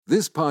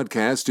This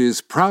podcast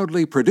is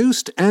proudly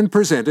produced and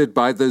presented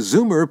by the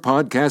Zoomer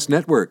Podcast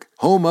Network,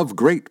 home of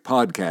great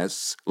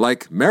podcasts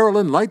like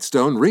Marilyn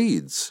Lightstone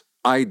Reads,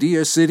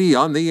 Idea City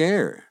on the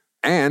Air,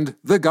 and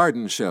The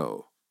Garden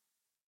Show.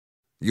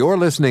 You're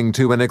listening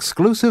to an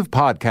exclusive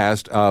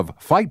podcast of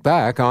Fight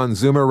Back on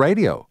Zoomer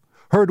Radio.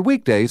 Heard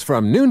weekdays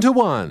from noon to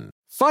 1.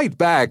 Fight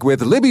Back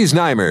with Libby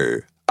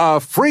Znaimer.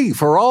 A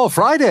free-for-all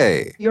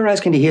Friday. You're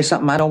asking to hear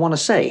something I don't want to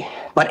say.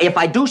 But if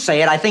I do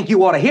say it, I think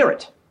you ought to hear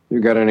it. You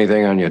got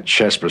anything on your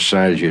chest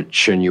besides your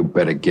chin, you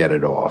better get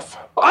it off.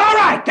 All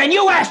right, then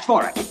you asked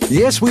for it.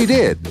 Yes, we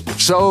did.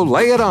 So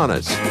lay it on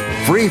us.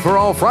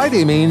 Free-for-all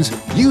Friday means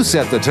you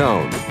set the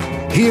tone.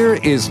 Here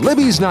is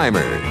Libby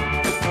Znaimer.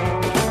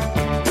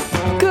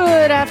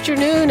 Good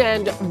afternoon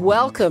and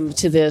welcome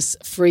to this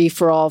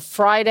Free-for-all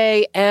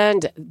Friday.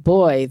 And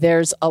boy,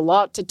 there's a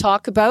lot to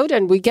talk about,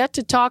 and we get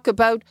to talk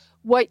about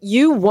what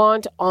you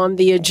want on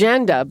the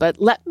agenda. But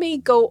let me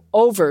go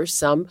over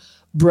some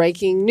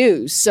breaking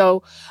news.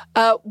 So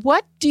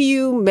what do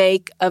you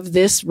make of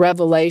this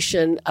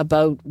revelation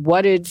about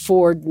what did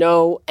Ford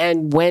know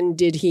and when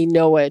did he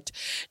know it?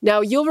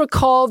 Now, you'll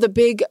recall the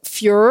big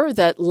furor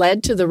that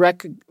led to the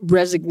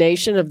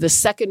resignation of the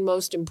second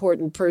most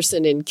important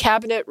person in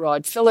cabinet,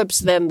 Rod Phillips,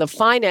 then the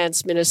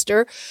finance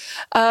minister,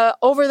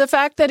 over the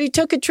fact that he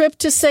took a trip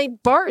to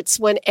St.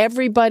 Bart's when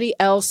everybody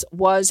else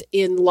was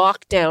in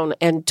lockdown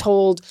and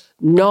told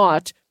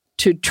not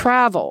to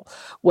travel.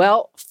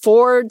 Well,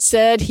 Ford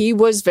said he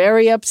was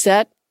very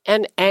upset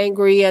and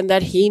angry and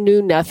that he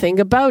knew nothing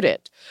about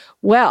it.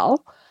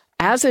 Well,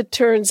 as it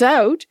turns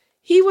out,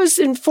 he was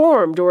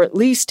informed, or at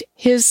least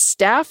his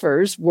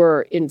staffers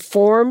were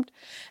informed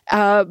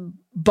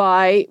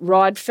by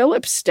Rod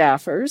Phillips'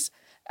 staffers,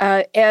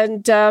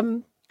 and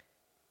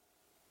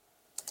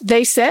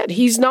they said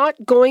he's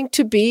not going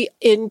to be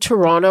in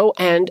Toronto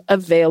and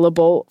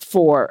available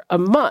for a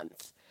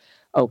month.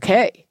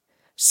 Okay,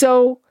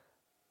 so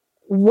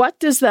what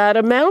does that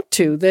amount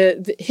to?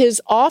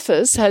 His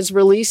office has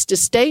released a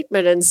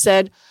statement and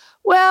said,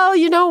 well,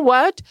 you know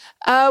what?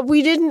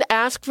 We didn't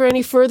ask for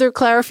any further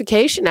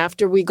clarification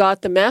after we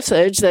got the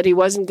message that he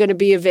wasn't going to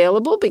be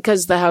available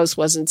because the House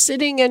wasn't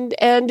sitting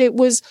and it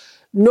was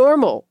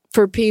normal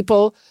for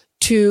people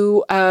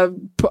to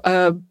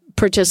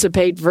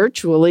participate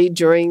virtually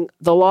during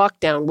the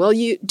lockdown. Well,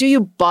 do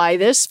you buy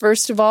this?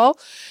 First of all,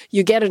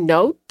 you get a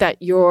note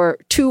that your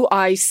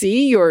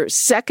 2IC, your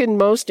second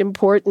most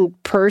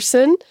important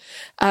person,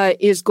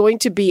 is going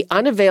to be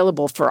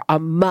unavailable for a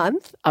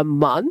month,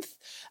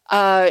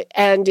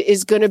 and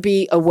is going to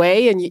be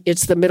away, and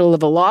it's the middle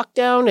of a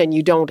lockdown, and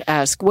you don't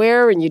ask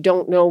where, and you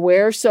don't know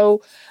where.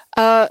 So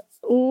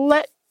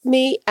let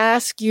me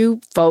ask you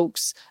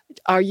folks,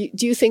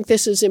 do you think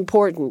this is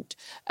important?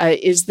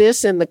 Is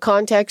this, in the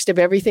context of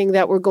everything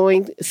that we're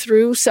going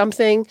through,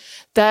 something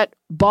that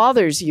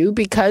bothers you?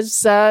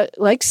 Because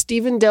like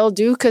Stephen Del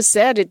Duca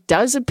said, it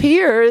does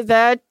appear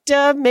that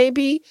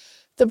maybe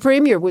the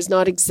Premier was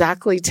not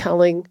exactly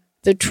telling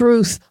the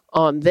truth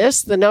on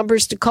this. The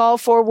numbers to call,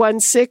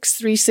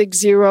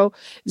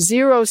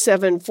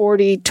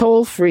 416-360-0740,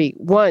 toll free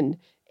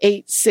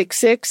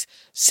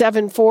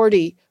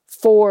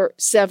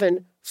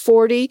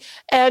 1-866-740-4740.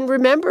 And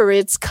remember,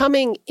 it's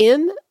coming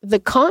in the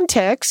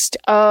context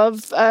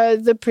of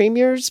the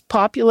Premier's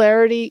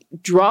popularity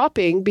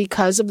dropping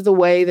because of the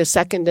way the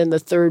second and the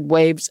third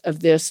waves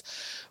of this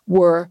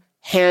were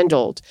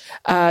handled.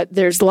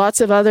 There's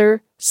lots of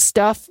other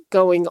stuff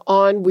going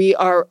on. We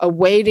are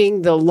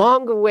awaiting the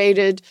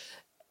long-awaited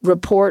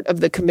report of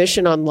the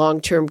Commission on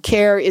Long-Term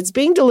Care. It's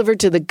being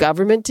delivered to the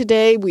government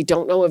today. We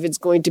don't know if it's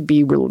going to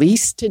be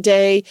released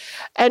today.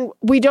 And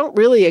we don't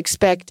really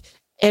expect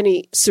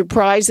any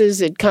surprises.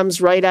 It comes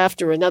right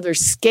after another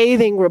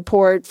scathing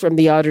report from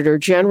the Auditor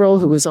General,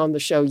 who was on the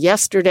show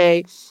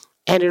yesterday.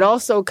 And it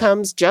also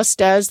comes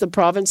just as the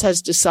province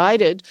has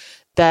decided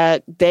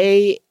that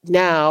they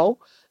now,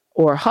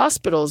 or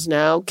hospitals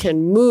now,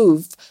 can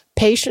move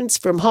patients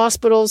from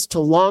hospitals to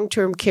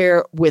long-term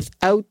care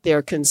without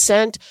their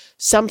consent,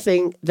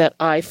 something that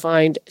I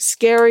find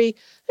scary.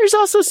 There's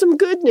also some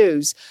good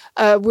news.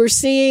 We're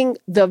seeing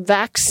the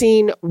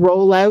vaccine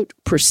rollout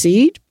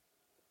proceed.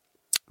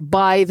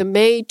 By the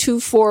May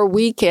 2-4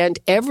 weekend,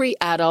 every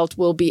adult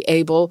will be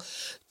able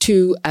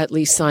to at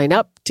least sign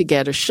up to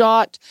get a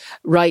shot.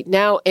 Right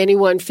now,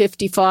 anyone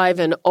 55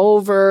 and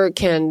over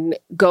can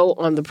go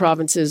on the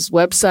province's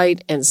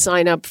website and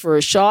sign up for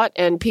a shot,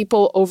 and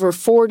people over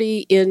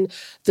 40 in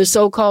the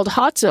so-called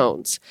hot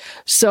zones.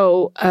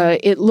 So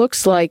it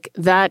looks like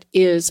that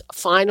is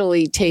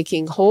finally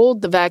taking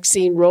hold, the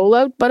vaccine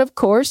rollout. But of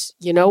course,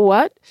 you know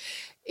what?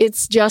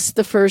 It's just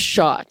the first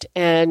shot.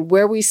 And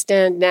where we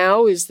stand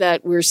now is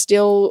that we're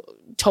still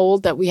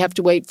told that we have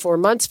to wait 4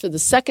 months for the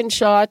second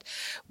shot,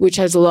 which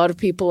has a lot of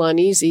people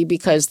uneasy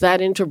because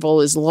that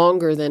interval is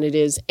longer than it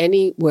is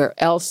anywhere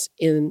else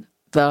in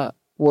the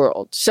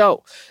world.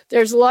 So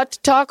there's a lot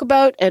to talk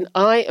about, and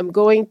I am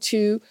going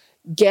to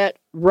get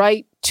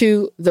right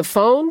to the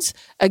phones.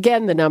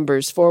 Again, the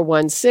number's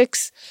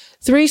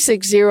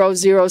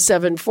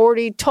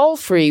 416-360-0740, toll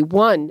free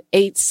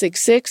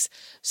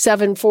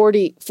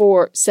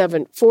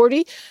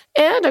 1-866-740-4740.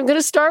 And I'm going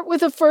to start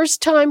with a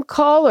first-time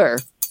caller.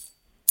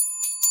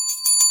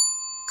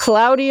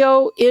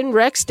 Claudio in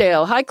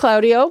Rexdale. Hi,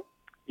 Claudio.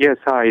 Yes,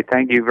 hi.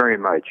 Thank you very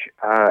much.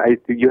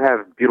 You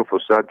have beautiful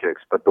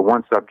subjects, but the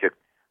one subject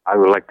I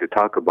would like to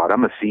talk about,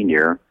 I'm a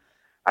senior.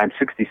 I'm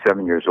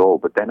 67 years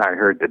old, but then I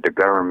heard that the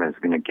government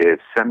is going to give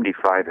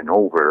 75 and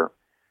over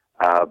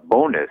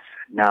bonus.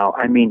 Now,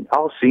 I mean,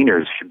 all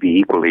seniors should be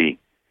equally,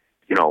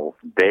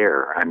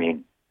 there. I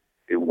mean,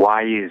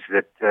 why is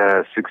that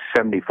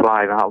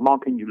 675? How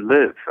long can you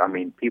live? I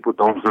mean, people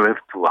don't live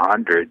to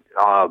 100,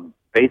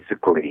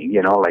 basically,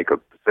 like a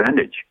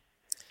percentage.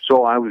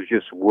 So I was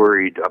just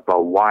worried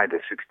about why the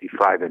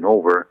 65 and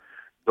over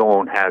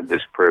don't have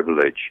this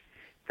privilege.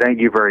 Thank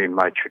you very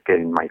much for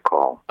getting my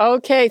call.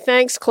 Okay,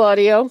 thanks,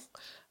 Claudio.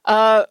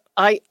 I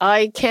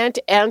can't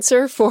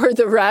answer for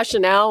the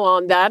rationale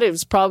on that. It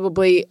was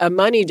probably a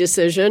money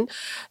decision.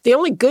 The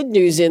only good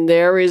news in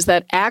there is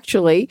that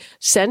actually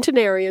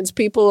centenarians,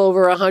 people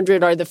over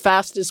 100, are the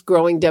fastest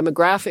growing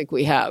demographic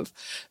we have.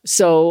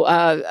 So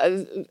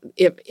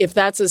if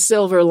that's a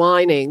silver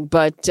lining,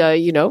 but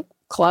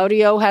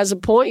Claudio has a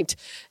point,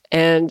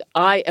 and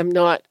I am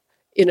not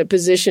in a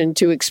position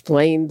to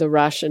explain the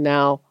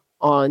rationale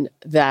on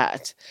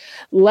that.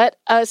 Let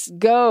us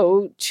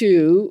go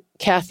to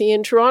Kathy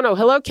in Toronto.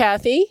 Hello,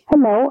 Kathy.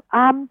 Hello.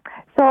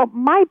 So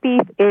my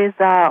beef is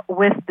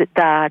with the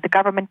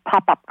government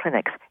pop-up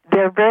clinics.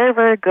 They're very,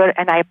 very good,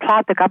 and I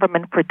applaud the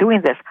government for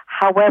doing this.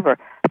 However,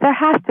 there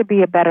has to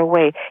be a better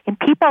way. And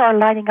people are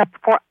lining up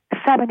for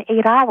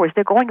 7-8 hours.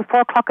 They're going at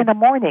 4 o'clock in the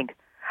morning.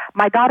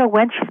 My daughter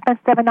went. She spent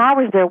 7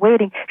 hours there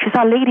waiting. She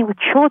saw a lady with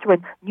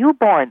children,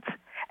 newborns,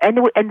 and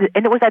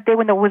it was that day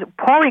when it was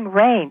pouring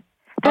rain.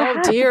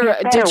 Oh dear!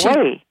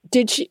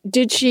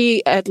 Did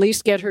she at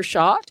least get her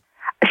shot?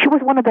 She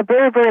was one of the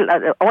very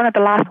one of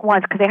the last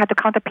ones because they had to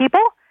count the people,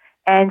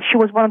 and she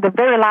was one of the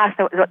very last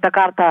that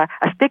got a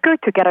sticker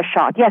to get a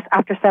shot. Yes,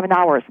 after 7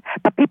 hours,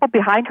 but people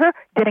behind her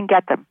didn't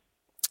get them.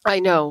 I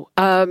know.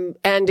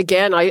 And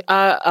again,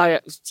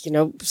 I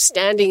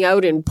standing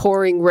out in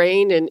pouring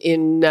rain and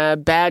in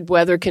bad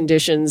weather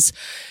conditions,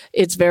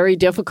 it's very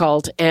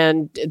difficult.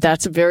 And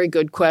that's a very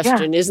good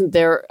question. Yeah. Isn't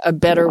there a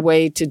better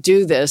way to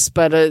do this?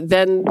 But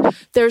then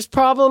there's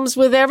problems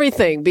with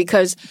everything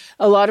because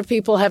a lot of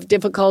people have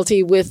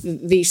difficulty with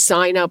the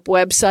sign up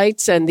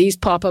websites, and these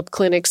pop-up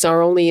clinics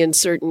are only in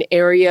certain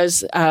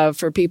areas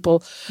for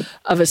people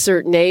of a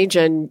certain age.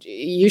 And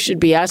you should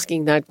be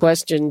asking that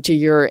question to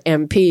your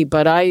MP.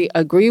 But I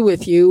agree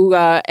with you.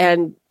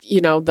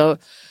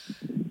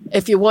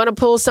 If you want to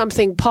pull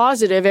something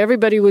positive,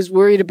 everybody was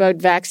worried about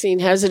vaccine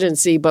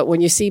hesitancy. But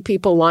when you see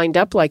people lined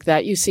up like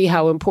that, you see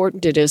how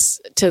important it is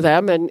to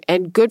them.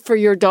 And good for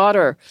your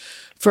daughter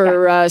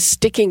for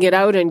sticking it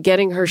out and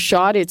getting her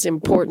shot. It's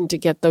important to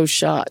get those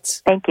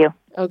shots. Thank you.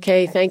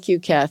 Okay. Thank you,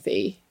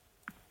 Kathy.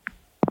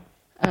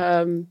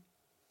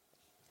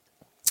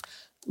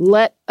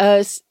 Let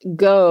us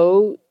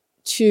go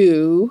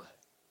to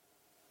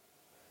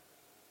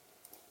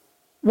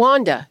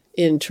Wanda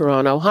in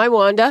Toronto. Hi,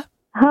 Wanda.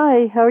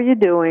 Hi, how are you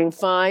doing?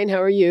 Fine,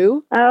 how are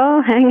you?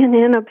 Oh, hanging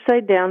in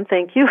upside down,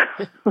 thank you.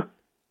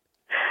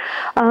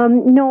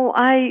 No,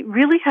 I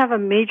really have a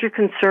major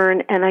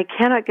concern, and I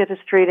cannot get a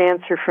straight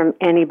answer from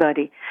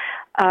anybody.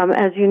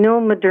 As you know,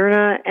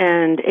 Moderna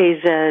and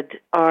AZ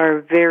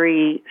are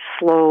very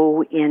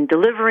slow in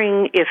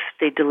delivering, if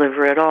they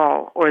deliver at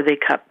all, or they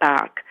cut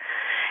back.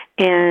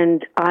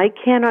 And I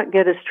cannot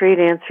get a straight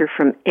answer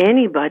from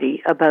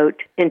anybody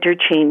about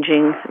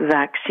interchanging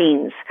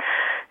vaccines.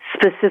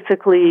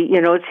 Specifically,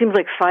 it seems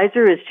like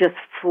Pfizer is just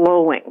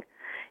flowing.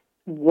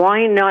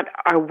 Why not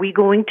are we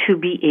going to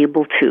be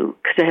able to,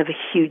 because I have a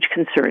huge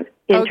concern,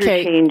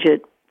 interchange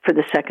it for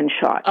the second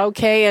shot?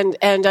 Okay,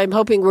 and I'm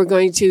hoping we're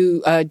going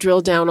to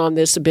drill down on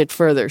this a bit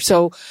further.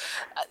 So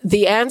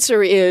the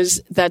answer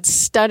is that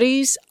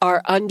studies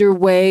are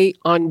underway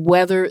on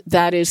whether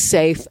that is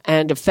safe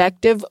and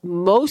effective.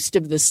 Most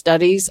of the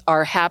studies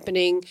are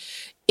happening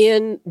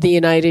in the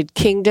United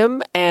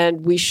Kingdom,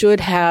 and we should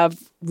have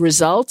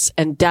results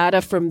and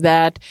data from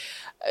that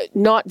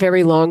not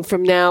very long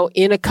from now,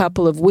 in a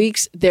couple of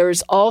weeks.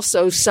 There's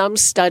also some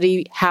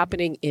study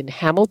happening in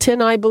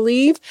Hamilton, I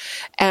believe.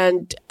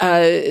 And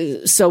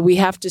so we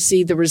have to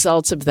see the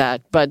results of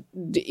that. But,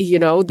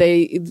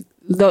 the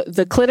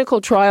clinical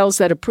trials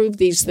that approved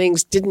these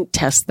things didn't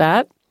test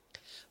that.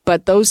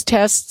 But those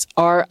tests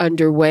are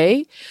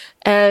underway.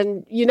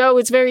 And,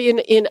 it's very,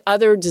 in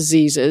other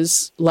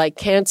diseases like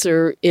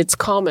cancer, it's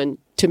common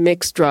to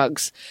mix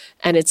drugs,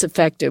 and it's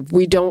effective.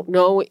 We don't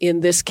know in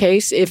this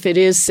case if it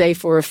is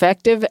safe or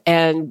effective,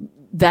 and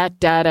that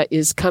data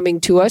is coming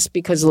to us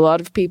because a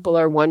lot of people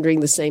are wondering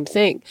the same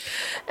thing.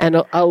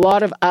 And a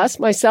lot of us,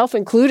 myself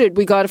included,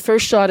 we got a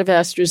first shot of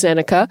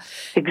AstraZeneca.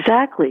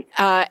 Exactly.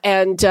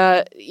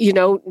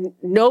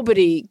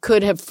 Nobody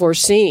could have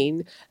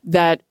foreseen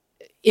that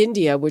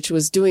India, which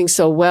was doing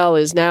so well,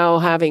 is now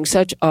having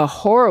such a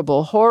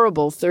horrible,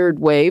 horrible third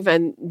wave,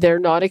 and they're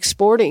not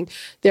exporting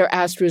their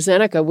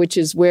AstraZeneca, which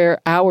is where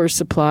our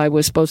supply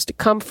was supposed to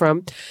come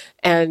from.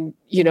 And,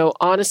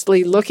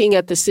 honestly, looking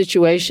at the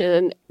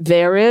situation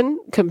they're in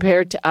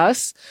compared to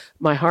us,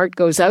 my heart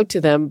goes out to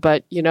them.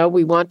 But,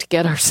 we want to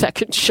get our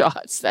second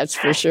shots, that's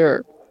for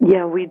sure.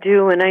 Yeah, we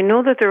do. And I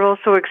know that they're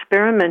also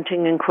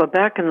experimenting in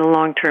Quebec in the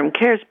long-term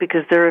cares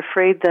because they're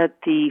afraid that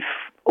the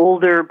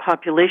older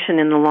population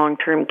in the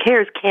long-term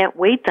cares can't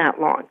wait that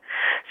long.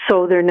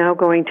 So they're now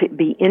going to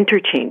be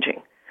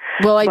interchanging.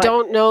 Well, I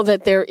don't know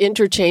that they're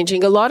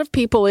interchanging. A lot of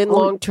people in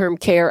long-term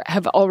care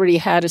have already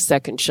had a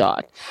second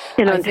shot.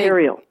 In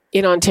Ontario.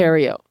 In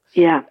Ontario.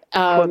 Yeah.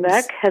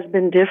 Quebec has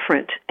been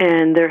different,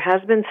 and there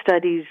has been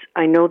studies.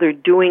 I know they're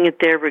doing it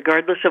there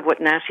regardless of what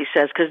NACI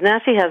says, because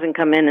NACI hasn't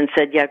come in and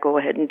said, yeah, go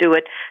ahead and do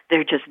it.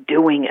 They're just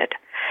doing it.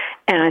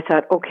 And I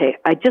thought, okay,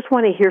 I just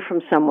want to hear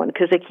from someone,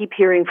 because I keep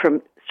hearing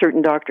from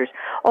certain doctors,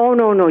 oh,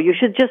 no, you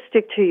should just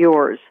stick to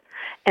yours.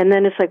 And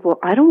then it's like, well,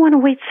 I don't want to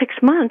wait 6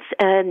 months,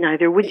 and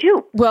neither would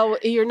you. Well,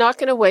 you're not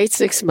going to wait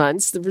 6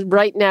 months.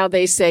 Right now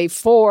they say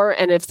 4,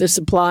 and if the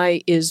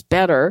supply is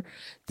better,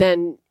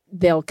 then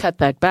they'll cut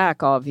that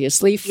back,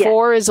 obviously. Yes.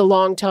 4 is a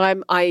long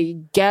time. I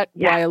get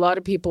why a lot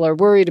of people are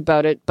worried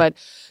about it. But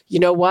you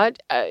know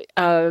what?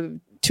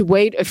 To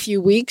wait a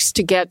few weeks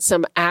to get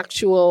some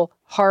actual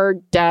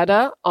hard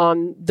data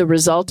on the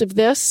result of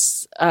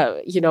this,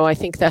 I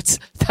think that's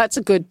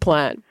a good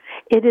plan.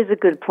 It is a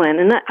good plan.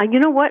 And you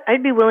know what?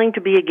 I'd be willing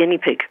to be a guinea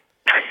pig.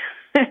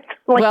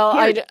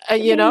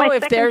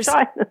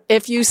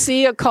 If you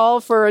see a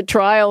call for a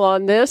trial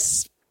on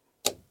this,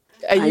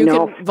 you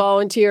can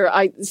volunteer.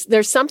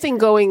 There's something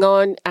going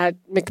on at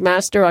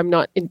McMaster. I'm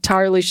not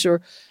entirely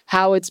sure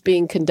how it's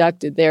being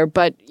conducted there,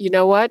 but you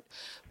know what?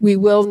 We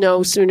will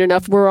know soon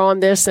enough. We're on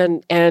this,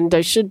 and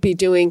I should be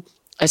doing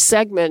a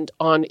segment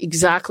on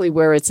exactly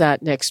where it's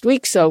at next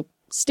week. So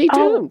stay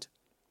tuned.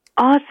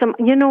 Awesome.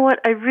 You know what?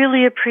 I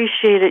really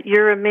appreciate it.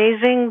 You're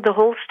amazing. The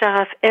whole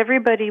staff,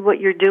 everybody, what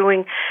you're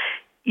doing.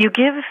 You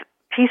give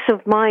peace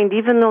of mind,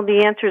 even though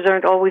the answers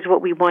aren't always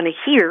what we want to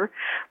hear,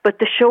 but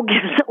the show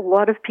gives a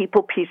lot of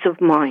people peace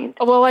of mind.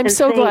 Well, I'm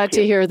so glad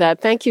to hear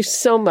that. Thank you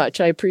so much.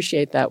 I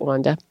appreciate that,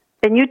 Wanda.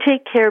 And you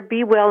take care,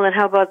 be well, and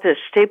how about this?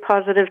 Stay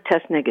positive,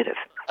 test negative.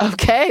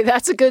 Okay,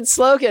 that's a good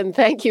slogan.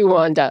 Thank you,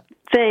 Wanda.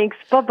 Thanks.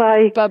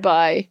 Bye-bye.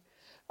 Bye-bye.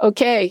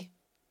 Okay.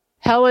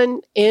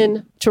 Helen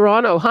in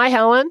Toronto. Hi,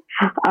 Helen.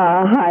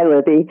 Hi,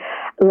 Libby.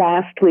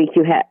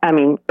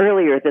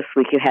 Earlier this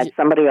week, you had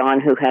somebody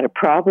on who had a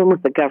problem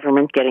with the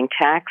government getting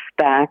tax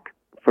back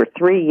for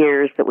 3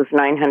 years that was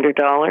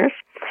 $900.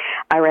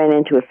 I ran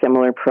into a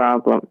similar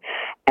problem.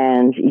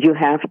 And you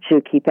have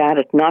to keep at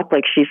it, not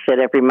like she said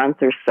every month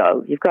or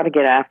so. You've got to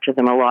get after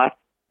them a lot,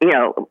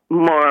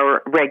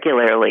 more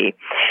regularly.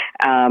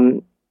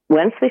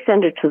 Once they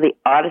send it to the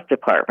audit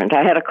department,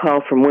 I had a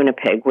call from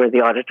Winnipeg where the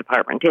audit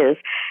department is,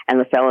 and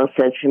the fellow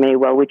said to me,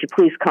 well, would you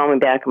please call me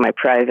back on my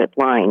private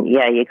line?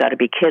 Yeah, you got to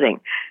be kidding.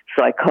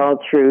 So I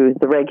called through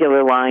the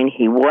regular line.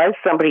 He was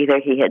somebody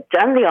there. He had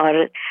done the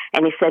audit,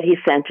 and he said he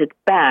sent it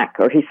back,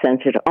 or he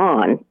sent it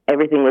on.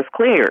 Everything was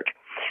cleared.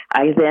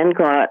 I then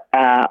got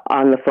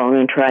on the phone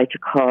and tried to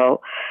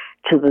call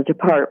to the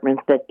department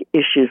that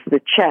issues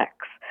the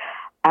checks.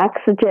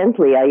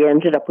 Accidentally, I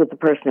ended up with the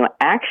person who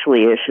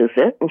actually issues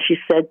it, and she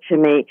said to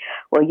me,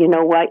 well, you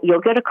know what, you'll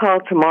get a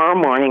call tomorrow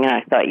morning. And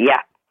I thought,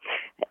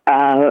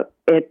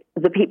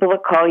 the people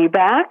that call you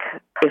back,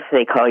 if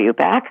they call you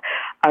back,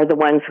 are the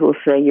ones who will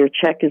say your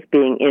check is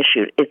being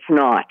issued. It's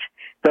not.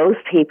 Those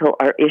people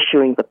are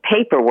issuing the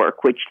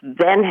paperwork, which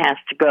then has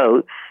to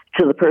go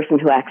to the person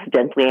who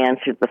accidentally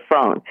answered the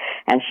phone.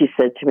 And she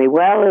said to me,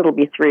 well, it'll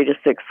be 3 to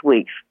 6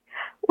 weeks.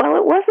 Well,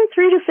 it wasn't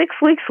 3 to 6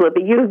 weeks,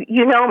 Libby.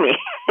 You know me.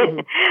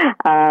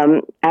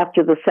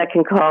 After the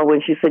second call,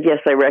 when she said, yes,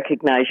 I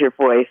recognize your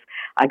voice,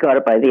 I got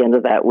it by the end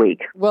of that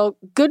week. Well,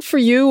 good for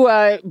you.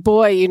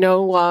 Boy,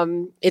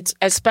 it's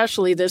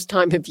especially this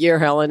time of year,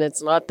 Helen,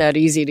 it's not that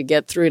easy to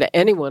get through to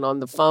anyone on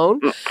the phone.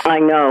 I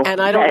know.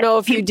 And I don't know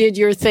if you did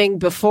your thing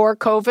before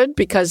COVID,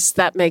 because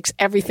that makes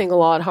everything a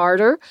lot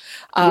harder.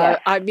 Yes.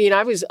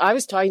 I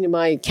was talking to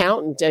my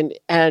accountant,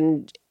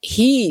 and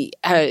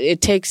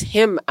it takes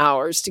him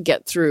hours to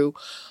get through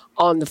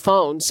on the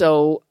phone.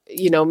 So,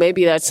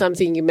 maybe that's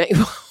something you may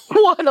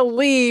want to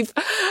leave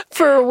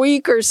for a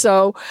week or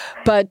so.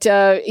 But,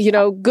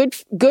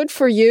 good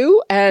for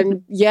you.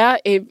 And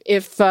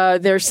if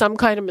there's some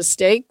kind of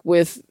mistake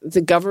with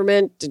the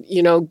government,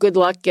 good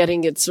luck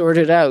getting it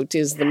sorted out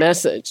is the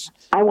message.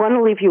 I want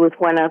to leave you with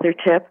one other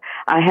tip.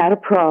 I had a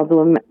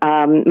problem.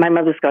 My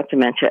mother's got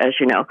dementia, as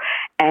you know,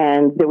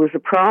 and there was a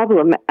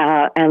problem,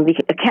 and the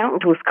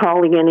accountant was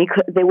calling in.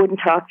 They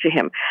wouldn't talk to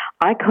him.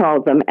 I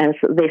called them, and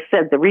they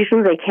said the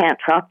reason they can't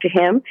talk to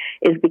him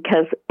is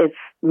because it's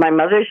my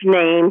mother's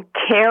name,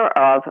 care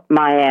of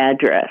my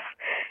address.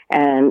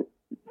 And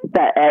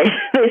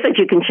they said,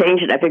 you can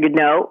change it. I figured,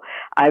 no,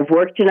 I've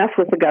worked enough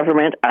with the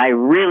government. I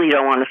really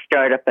don't want to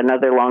start up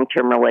another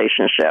long-term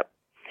relationship.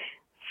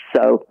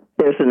 So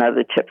there's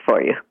another tip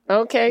for you.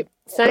 Okay.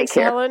 Thanks,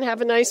 Helen. Have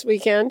a nice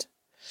weekend.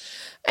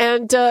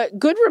 And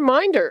good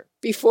reminder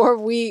before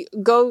we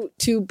go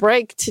to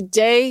break.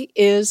 Today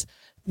is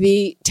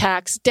the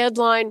tax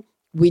deadline.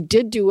 We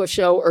did do a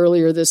show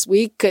earlier this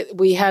week.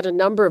 We had a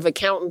number of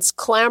accountants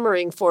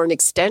clamoring for an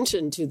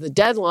extension to the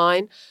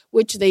deadline,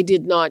 which they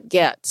did not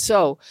get.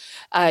 So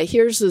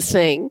here's the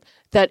thing,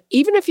 that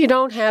even if you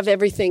don't have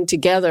everything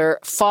together,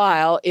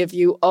 file if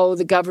you owe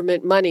the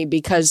government money,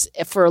 because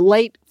for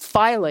late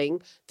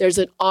filing, there's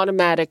an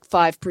automatic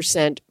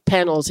 5%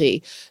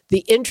 penalty.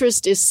 The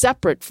interest is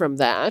separate from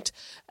that.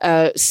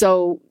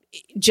 So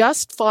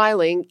just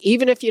filing,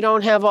 even if you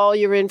don't have all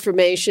your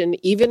information,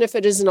 even if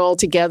it isn't all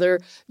together,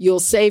 you'll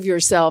save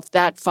yourself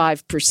that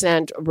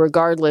 5%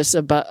 regardless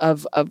of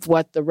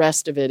what the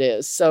rest of it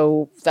is.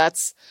 So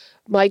that's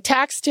my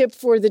tax tip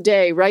for the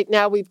day. Right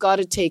now, we've got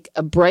to take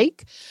a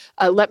break.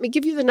 Let me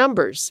give you the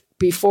numbers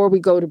before we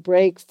go to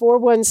break.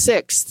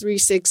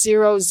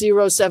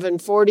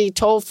 416-360-0740,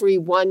 toll free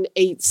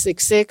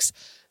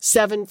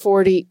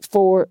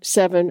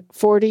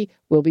 1-866-740-4740.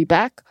 We'll be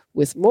back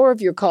with more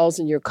of your calls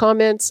and your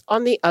comments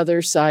on the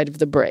other side of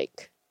the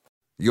break.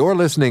 You're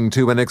listening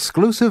to an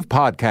exclusive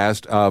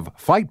podcast of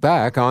Fight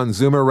Back on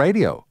Zoomer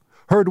Radio.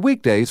 Heard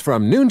weekdays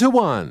from noon to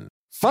 1.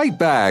 Fight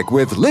Back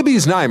with Libby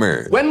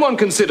Znaimer. When one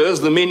considers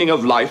the meaning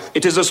of life,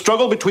 it is a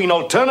struggle between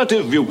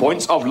alternative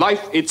viewpoints of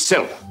life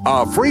itself.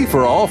 A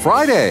free-for-all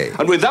Friday.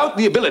 And without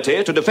the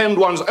ability to defend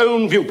one's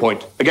own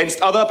viewpoint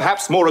against other,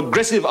 perhaps more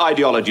aggressive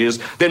ideologies,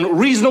 then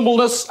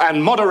reasonableness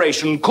and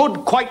moderation could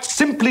quite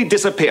simply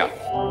disappear.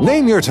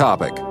 Name your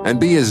topic and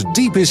be as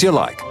deep as you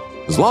like,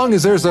 as long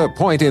as there's a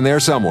point in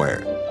there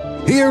somewhere.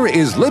 Here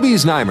is Libby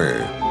Znaimer.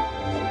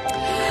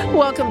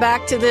 Welcome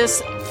back to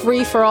this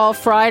Free-for-All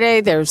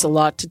Friday. There's a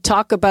lot to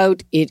talk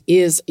about. It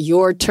is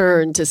your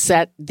turn to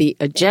set the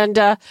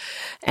agenda.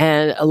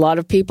 And a lot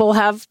of people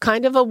have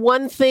kind of a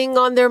one thing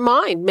on their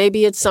mind.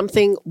 Maybe it's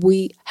something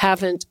we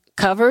haven't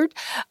covered.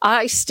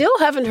 I still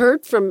haven't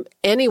heard from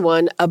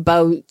anyone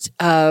about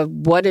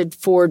what did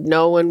Ford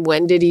know and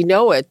when did he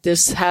know it.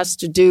 This has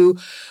to do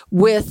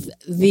with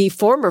the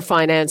former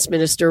finance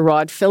minister,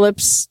 Rod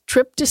Phillips'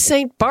 trip to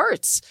St.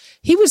 Bart's.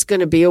 He was going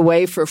to be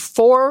away for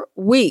 4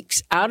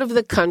 weeks out of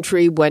the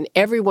country when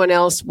everyone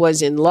else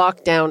was in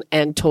lockdown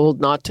and told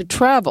not to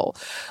travel.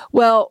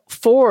 Well,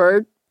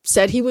 Ford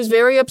said he was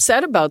very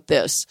upset about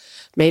this,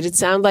 made it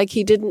sound like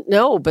he didn't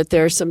know, but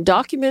there are some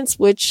documents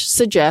which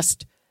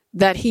suggest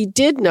that he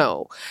did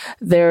know.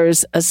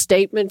 There's a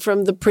statement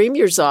from the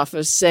Premier's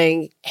office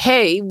saying,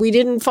 hey, we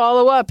didn't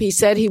follow up. He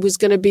said he was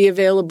going to be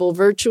available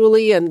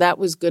virtually, and that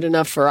was good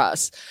enough for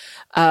us.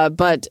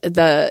 But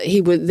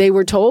they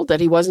were told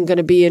that he wasn't going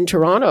to be in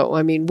Toronto.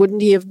 I mean,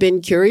 wouldn't he have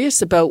been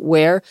curious about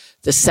where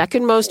the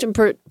second most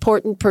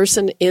important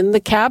person in the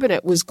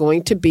cabinet was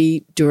going to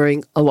be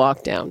during a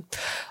lockdown?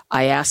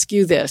 I ask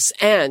you this,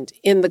 and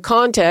in the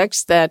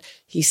context that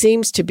he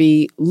seems to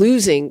be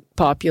losing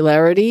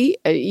popularity,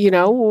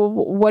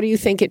 what do you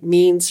think it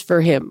means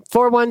for him?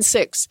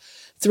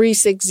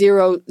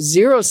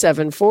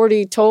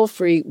 416-360-0740, toll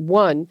free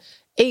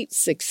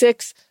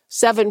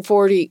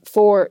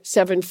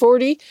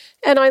 1-866-740-4740.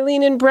 And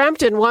Eileen in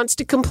Brampton wants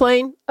to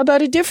complain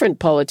about a different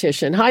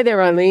politician. Hi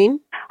there, Eileen.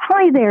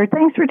 Hi there.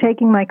 Thanks for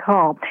taking my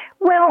call.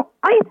 Well,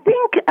 I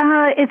think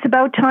it's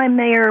about time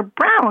Mayor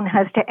Brown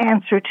has to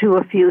answer to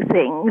a few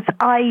things.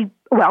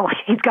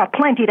 He's got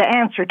plenty to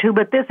answer to,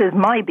 but this is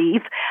my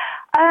beef.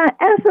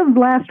 As of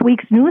last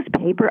week's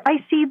newspaper,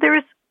 I see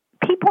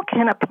people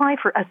can apply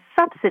for a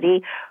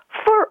subsidy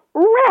for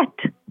rent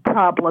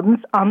problems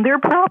on their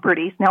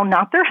properties. Now,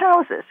 not their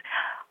houses.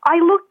 I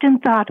looked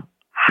and thought,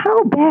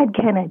 how bad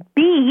can it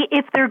be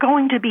if they're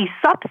going to be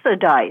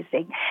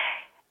subsidizing?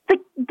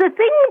 The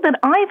thing that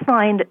I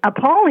find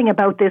appalling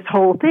about this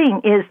whole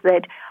thing is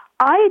that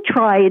I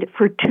tried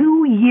for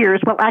 2 years,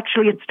 well,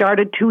 actually it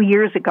started 2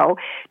 years ago,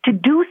 to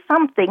do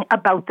something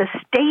about the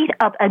state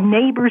of a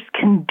neighbor's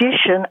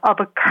condition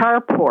of a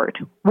carport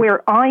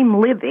where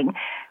I'm living.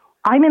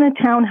 I'm in a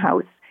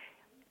townhouse.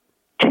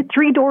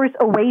 3 doors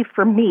away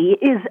from me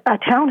is a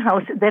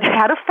townhouse that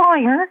had a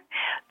fire.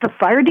 The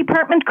fire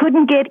department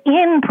couldn't get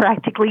in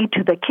practically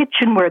to the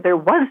kitchen where there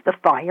was the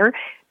fire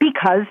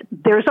because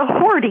there's a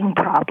hoarding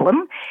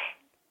problem.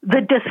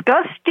 The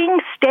disgusting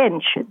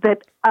stench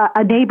that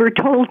a neighbor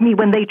told me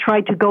when they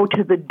tried to go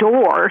to the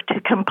door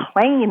to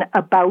complain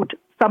about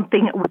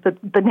something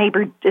the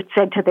neighbor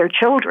said to their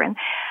children.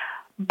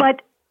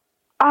 But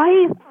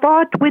I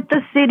fought with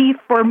the city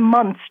for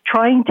months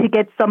trying to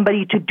get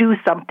somebody to do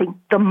something.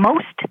 The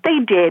most they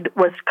did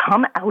was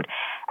come out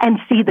and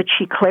see that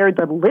she cleared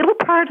the little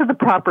part of the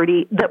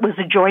property that was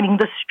adjoining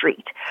the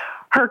street.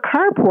 Her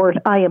carport,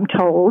 I am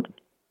told,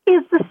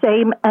 is the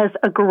same as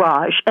a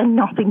garage, and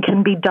nothing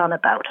can be done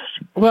about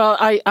it. Well,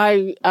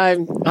 I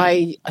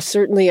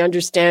certainly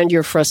understand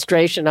your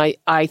frustration.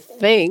 I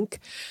think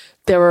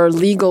there are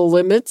legal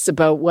limits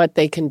about what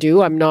they can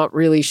do. I'm not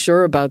really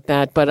sure about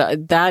that,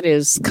 but that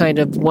is kind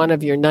of one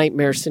of your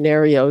nightmare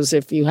scenarios.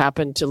 If you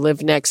happen to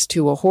live next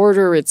to a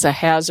hoarder, it's a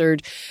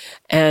hazard.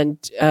 And,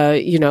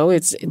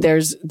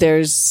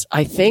 there's,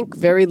 I think,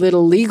 very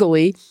little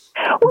legally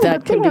that can be done.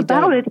 The thing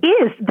about it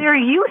is there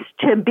used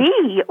to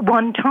be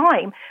one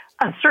time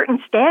a certain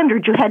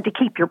standard you had to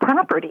keep your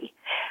property.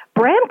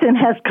 Brampton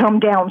has come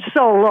down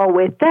so low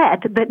with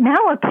that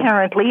now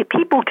apparently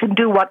people can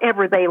do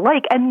whatever they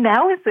like. And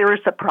now is there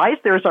a surprise?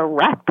 There's a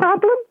rat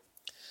problem?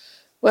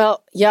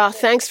 Well, yeah,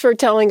 thanks for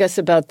telling us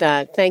about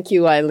that. Thank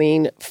you,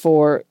 Eileen,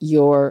 for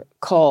your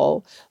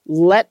call.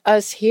 Let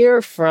us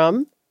hear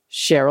from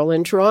Cheryl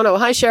in Toronto.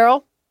 Hi,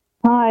 Cheryl.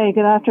 Hi,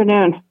 good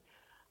afternoon.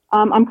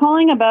 I'm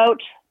calling about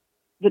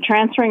the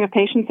transferring of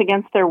patients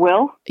against their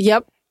will.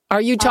 Yep. Are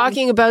you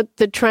talking about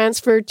the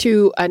transfer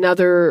to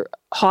another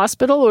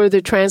hospital or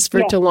the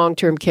transfer to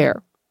long-term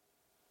care?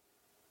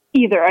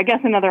 Either, I guess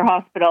another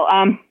hospital.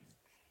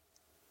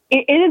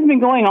 It has been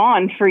going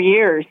on for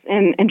years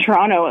in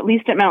Toronto, at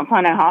least at Mount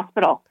Sinai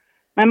Hospital.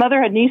 My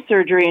mother had knee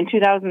surgery in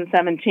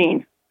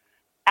 2017.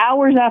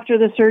 Hours after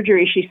the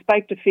surgery, she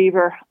spiked a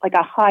fever, like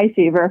a high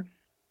fever,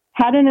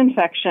 had an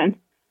infection,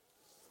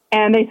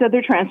 and they said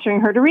they're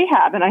transferring her to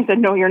rehab. And I said,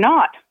 no, you're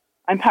not.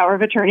 I'm power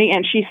of attorney,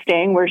 and she's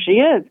staying where she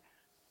is.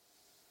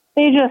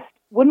 They just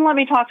wouldn't let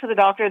me talk to the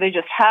doctor. They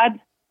just had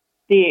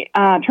the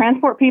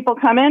transport people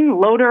come in,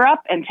 load her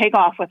up, and take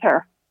off with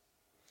her.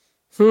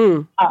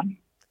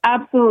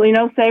 Absolutely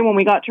no say. When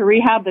we got to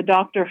rehab, the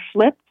doctor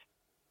flipped.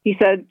 He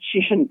said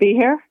she shouldn't be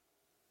here.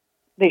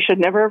 They should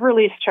never have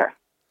released her.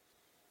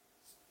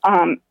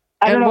 And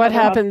what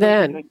happened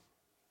then?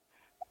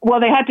 Well,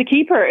 they had to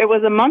keep her. It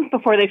was a month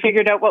before they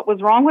figured out what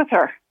was wrong with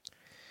her.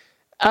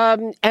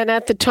 And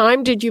at the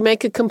time, did you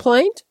make a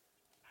complaint?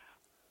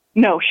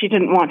 No, she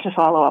didn't want to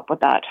follow up with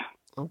that.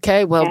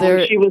 Okay, well,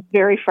 she was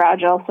very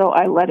fragile, so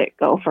I let it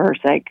go for her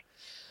sake.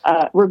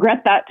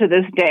 Regret that to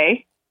this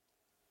day.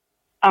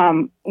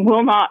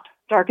 Will not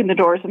darken the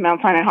doors of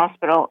Mount Sinai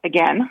Hospital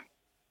again.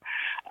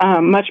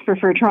 Much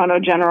prefer Toronto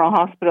General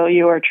Hospital.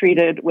 You are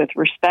treated with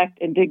respect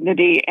and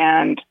dignity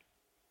and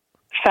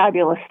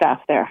fabulous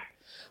staff there.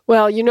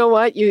 Well, you know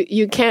what?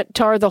 You can't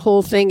tar the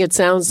whole thing. It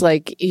sounds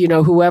like,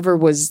 whoever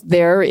was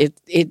there,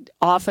 it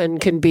often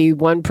can be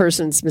one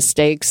person's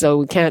mistake. So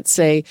we can't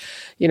say,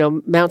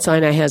 Mount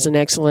Sinai has an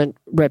excellent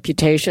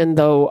reputation,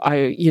 though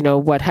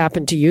what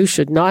happened to you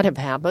should not have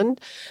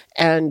happened.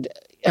 And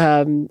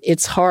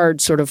it's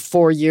hard sort of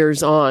 4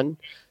 years on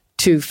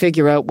to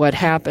figure out what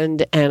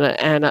happened.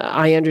 And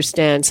I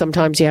understand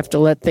sometimes you have to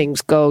let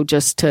things go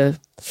just to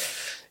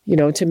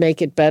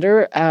make it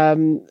better.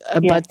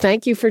 But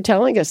thank you for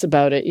telling us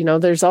about it.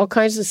 There's all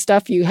kinds of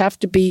stuff you have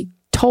to be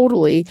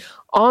totally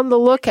on the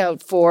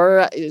lookout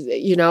for,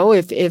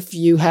 if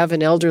you have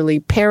an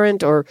elderly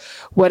parent or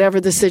whatever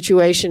the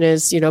situation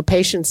is,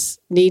 patients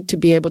need to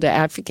be able to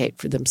advocate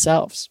for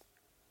themselves.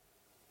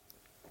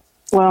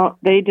 Well,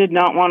 they did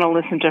not want to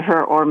listen to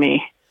her or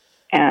me.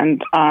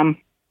 And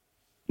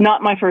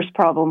not my first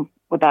problem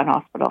with that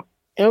hospital.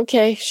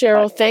 Okay,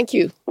 Cheryl, thank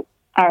you.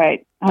 All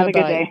right. Have a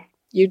good day.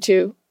 You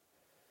too.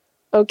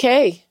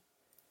 Okay.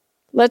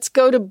 Let's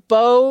go to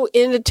Bo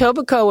in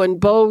Etobicoke. And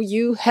Bo,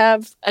 you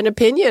have an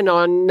opinion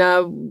on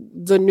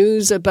the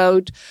news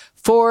about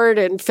Ford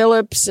and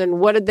Phillips and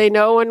what did they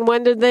know and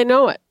when did they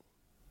know it?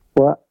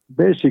 Well,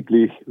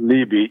 basically,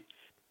 Libby,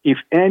 if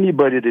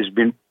anybody that's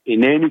been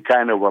in any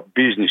kind of a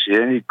business,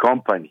 in any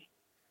company,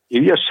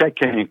 if you're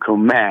second in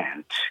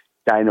command,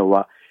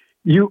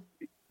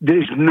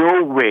 there's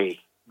no way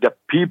the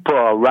people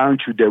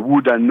around you that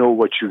wouldn't know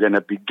what you're going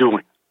to be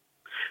doing.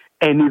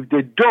 And if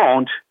they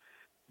don't,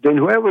 then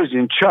whoever's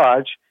in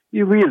charge,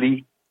 he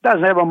really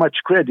doesn't have much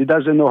credit,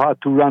 doesn't know how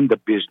to run the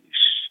business,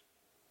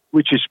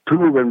 which is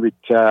proven with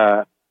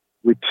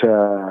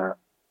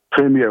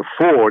Premier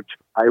Ford.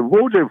 I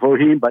voted for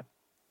him, but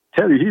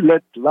tell you, he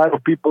let a lot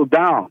of people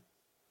down.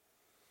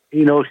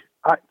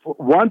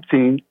 One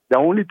thing, the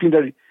only thing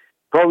that he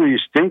probably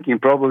is thinking,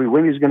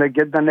 when he's going to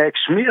get the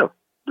next meal.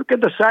 Look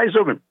at the size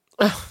of him.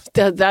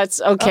 That's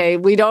okay.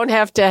 We don't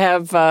have to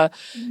have,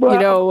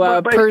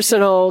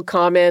 personal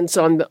comments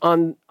on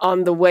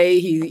the way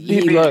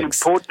he looks.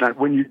 It's important.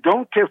 When you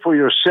don't care for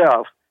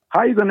yourself, how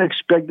are you going to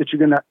expect that you're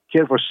going to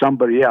care for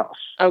somebody else?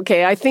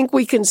 Okay, I think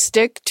we can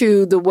stick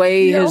to the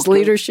way his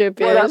leadership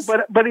is.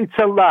 But it's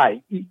a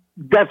lie.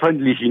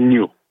 Definitely he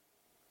knew.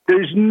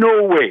 There's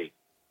no way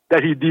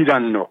that he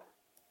didn't know.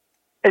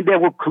 And they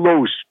were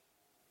close.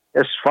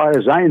 As far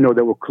as I know,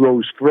 they were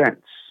close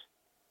friends.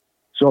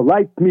 So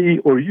like me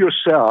or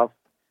yourself,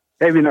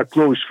 having a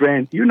close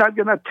friend, you're not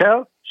going to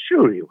tell?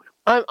 Sure you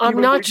will. I'm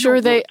not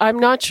sure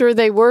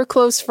they were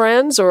close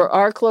friends or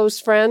are close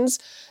friends.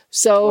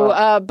 So,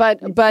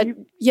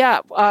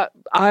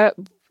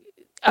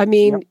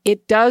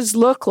 it does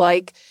look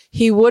like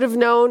he would have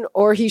known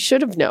or he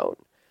should have known.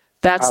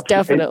 That's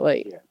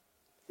definitely.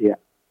 Yeah.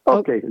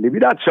 Okay, Libby,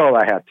 that's all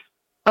I had.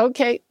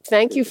 Okay.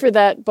 Thank you for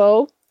that,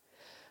 Bo.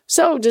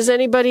 So does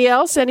anybody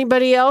else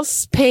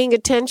paying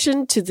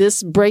attention to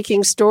this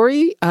breaking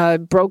story,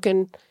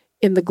 broken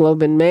in the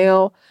Globe and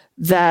Mail,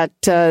 that,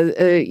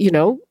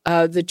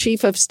 the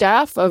chief of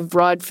staff of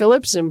Rod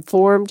Phillips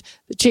informed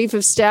the chief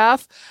of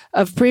staff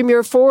of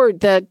Premier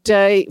Ford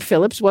that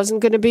Phillips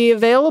wasn't going to be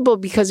available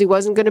because he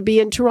wasn't going to be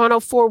in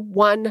Toronto for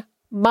 1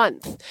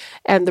 month.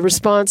 And the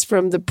response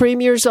from the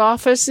Premier's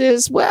office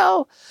is,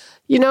 well,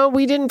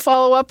 we didn't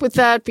follow up with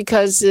that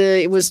because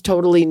it was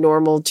totally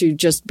normal to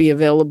just be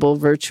available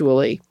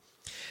virtually.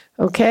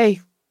 Okay,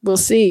 we'll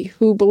see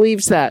who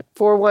believes that.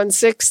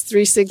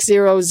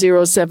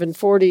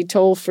 416-360-0740,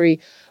 toll free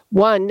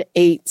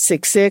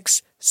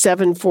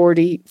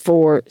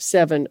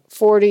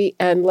 1-866-740-4740.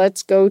 And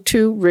let's go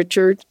to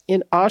Richard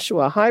in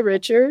Oshawa. Hi,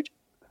 Richard.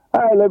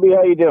 Hi, Libby.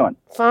 How you doing?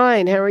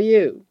 Fine. How are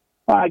you?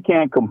 I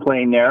can't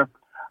complain there.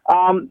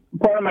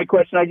 Part of my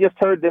question, I just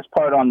heard this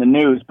part on the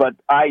news, but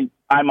I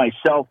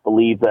myself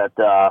believe that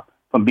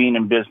from being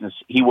in business,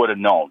 he would have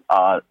known,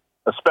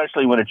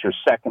 especially when it's your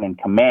second in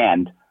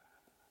command.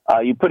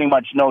 You pretty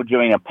much know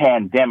during a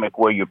pandemic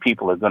where your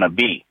people are going to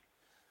be.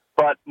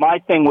 But my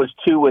thing was,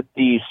 too, with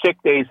the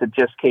sick days that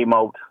just came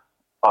out,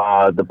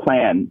 the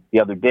plan the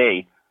other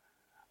day.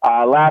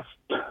 I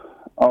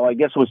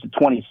guess it was the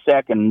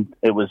 22nd,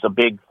 it was a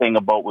big thing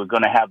about we're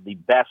going to have the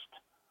best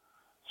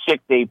sick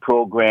day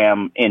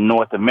program in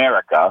North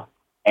America.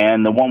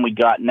 And the one we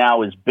got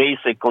now is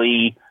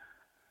basically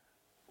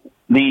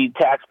the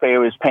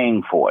taxpayer is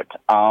paying for it,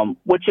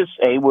 which is,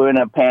 we're in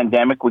a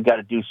pandemic, we got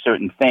to do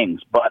certain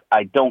things. But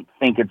I don't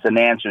think it's an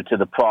answer to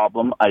the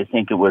problem. I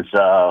think it was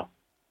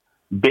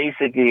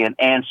basically an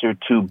answer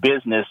to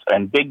business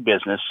and big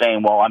business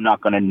saying, well, I'm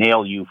not going to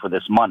nail you for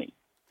this money.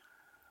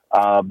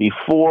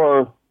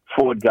 Before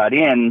Ford got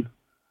in,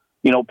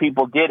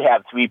 people did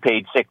have 3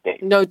 paid sick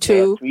days. No,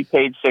 2. 3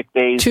 paid sick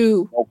days.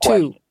 2. No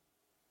question. 2.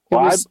 It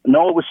was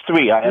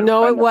 3.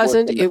 No, it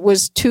wasn't. It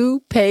was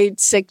 2 paid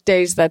sick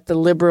days that the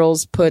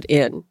Liberals put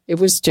in. It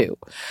was 2.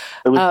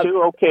 It was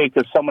 2? Okay,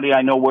 because somebody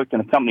I know worked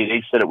in a company,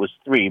 they said it was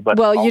 3. But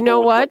well, you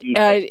know what?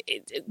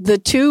 The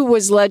 2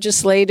 was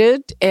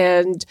legislated,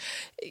 and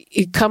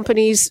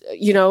companies,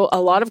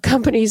 a lot of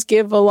companies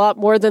give a lot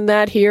more than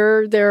that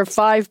here. There are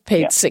 5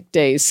 paid sick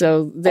days,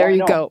 so there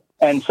you go.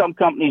 And some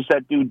companies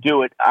that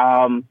do it,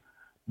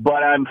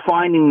 but I'm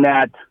finding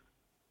that,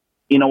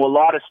 a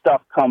lot of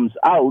stuff comes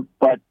out,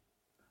 but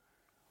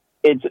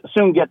it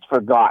soon gets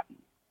forgotten.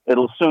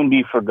 It'll soon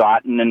be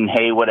forgotten, and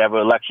hey, whatever,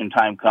 election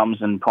time comes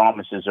and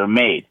promises are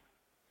made.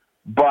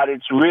 But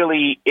it's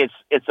really, it's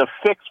a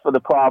fix for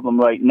the problem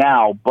right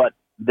now, but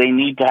they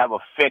need to have a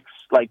fix.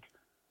 Like,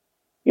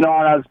 and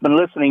I've been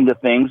listening to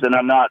things, and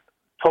I'm not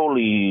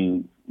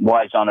totally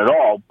wise on it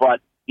all, but,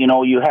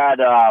 you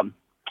had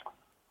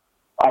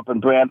up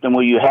in Brampton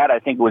where you had, I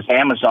think it was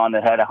Amazon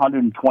that had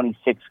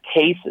 126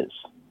 cases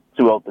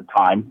throughout the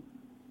time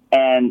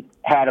and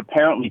had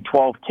apparently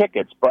 12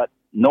 tickets, but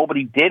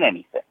nobody did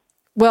anything.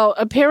 Well,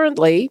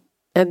 apparently,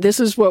 and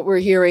this is what we're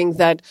hearing,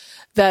 that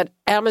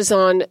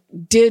Amazon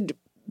did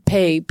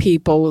pay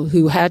people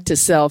who had to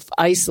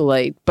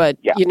self-isolate. But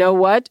you know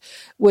what?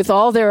 With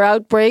all their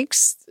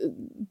outbreaks,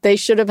 they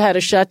should have had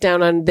a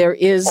shutdown, and there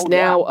is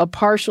now a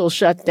partial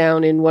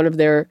shutdown in one of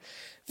their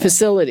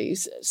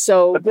facilities.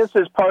 So, but this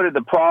is part of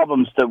the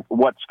problems to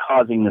what's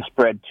causing the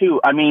spread,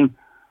 too. I mean,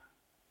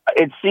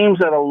 it seems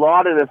that a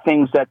lot of the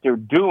things that they're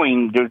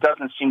doing, there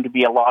doesn't seem to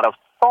be a lot of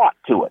thought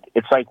to it.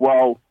 It's like,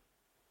 well,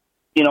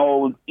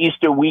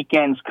 Easter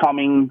weekend's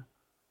coming,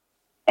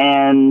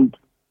 and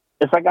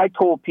it's like I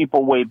told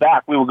people way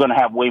back we were going to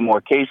have way more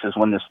cases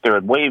when this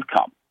third wave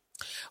comes.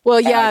 Well,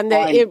 yeah, and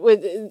there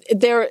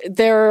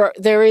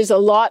is a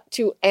lot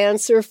to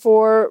answer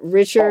for,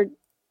 Richard.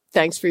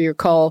 Thanks for your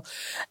call.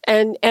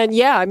 And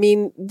yeah, I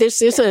mean,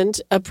 this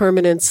isn't a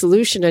permanent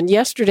solution. And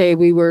yesterday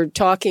we were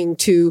talking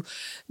to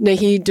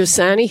Naheed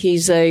Dosani.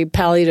 He's a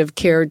palliative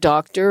care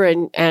doctor,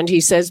 and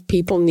he says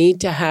people need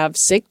to have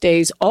sick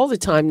days all the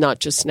time, not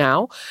just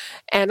now.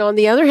 And on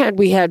the other hand,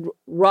 we had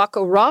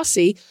Rocco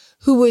Rossi,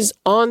 who was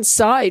on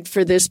side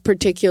for this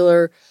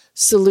particular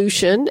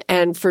solution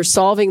and for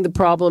solving the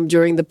problem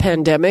during the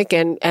pandemic.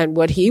 And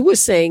what he was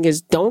saying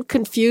is, don't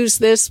confuse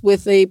this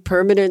with a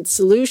permanent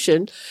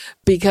solution,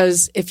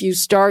 because if you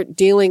start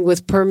dealing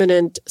with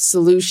permanent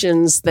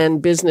solutions,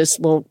 then business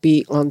won't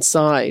be on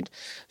side.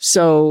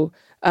 So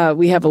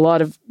we have a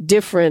lot of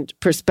different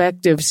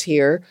perspectives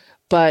here,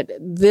 but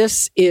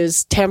this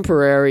is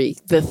temporary.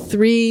 The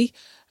 3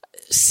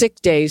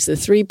 sick days, the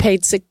 3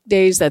 paid sick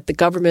days that the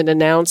government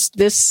announced,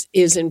 this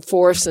is in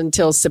force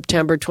until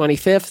September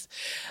 25th.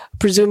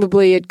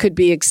 Presumably it could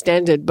be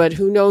extended, but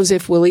who knows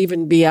if we'll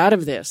even be out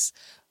of this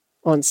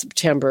on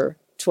September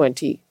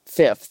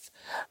 25th.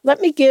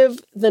 Let me give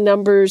the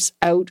numbers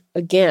out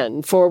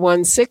again.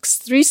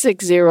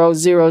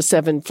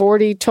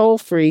 416-360-0740, toll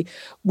free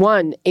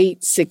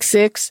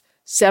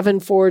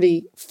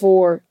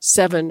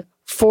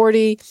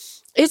 1-866-740-4740.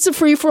 It's a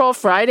free-for-all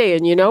Friday,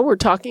 and we're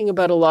talking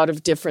about a lot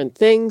of different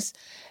things.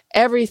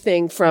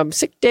 Everything from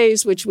sick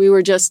days, which we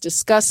were just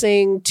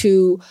discussing,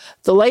 to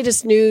the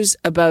latest news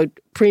about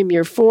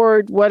Premier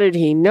Ford, what did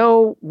he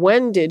know?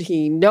 When did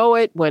he know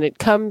it? When it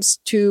comes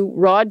to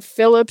Rod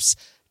Phillips'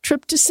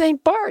 trip to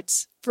St.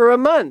 Bart's for a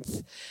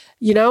month.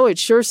 You know, it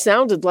sure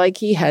sounded like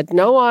he had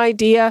no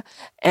idea,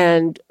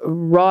 and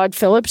Rod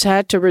Phillips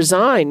had to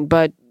resign,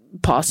 but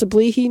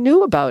possibly he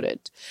knew about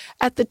it.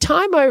 At the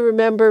time, I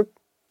remember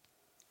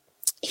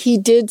he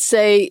did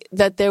say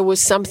that there was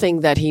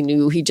something that he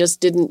knew. He just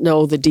didn't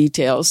know the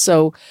details.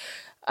 So,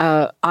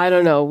 I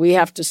don't know. We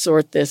have to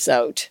sort this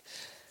out.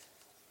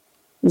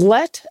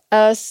 Let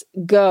us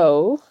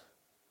go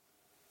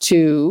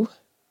to,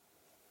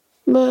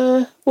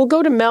 we'll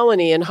go to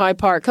Melanie in High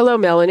Park. Hello,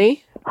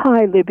 Melanie.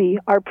 Hi, Libby.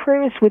 Our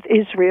prayers with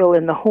Israel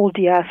and the whole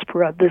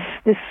diaspora. This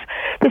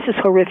is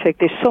horrific.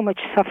 There's so much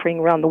suffering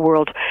around the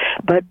world.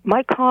 But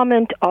my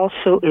comment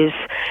also is,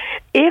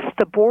 if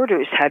the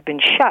borders had been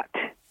shut,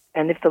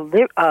 and if the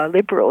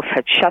Liberals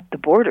had shut the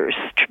borders,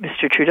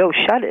 Mr. Trudeau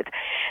shut it,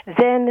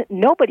 then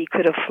nobody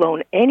could have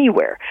flown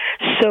anywhere.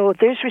 So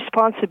there's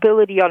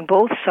responsibility on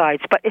both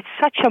sides, but it's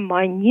such a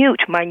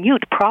minute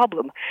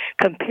problem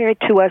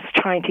compared to us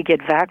trying to get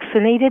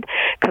vaccinated,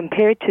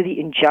 compared to the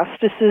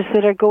injustices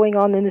that are going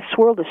on in this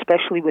world,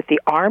 especially with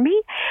the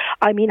army.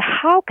 I mean,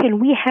 how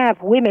can we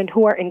have women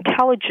who are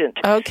intelligent?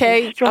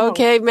 Okay,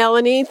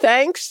 Melanie,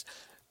 thanks.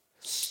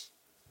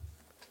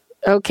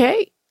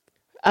 Okay.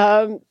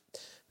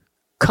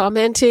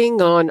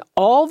 Commenting on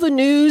all the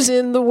news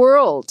in the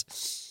world.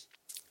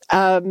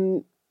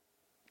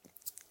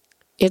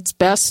 It's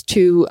best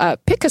to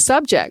pick a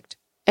subject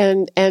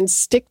and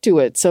stick to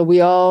it so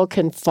we all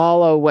can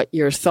follow what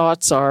your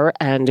thoughts are.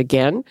 And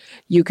again,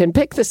 you can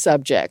pick the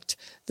subject.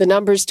 The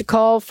numbers to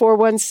call,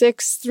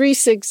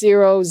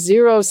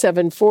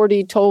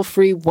 416-360-0740, toll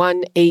free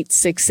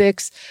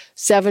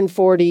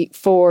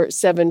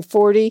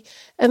 1-866-740-4740.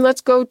 And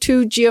let's go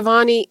to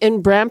Giovanni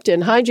in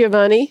Brampton. Hi,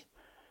 Giovanni.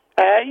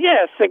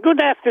 Yes,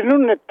 good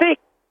afternoon. Thank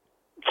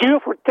you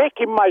for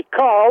taking my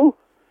call.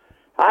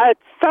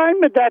 It's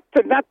time that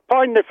not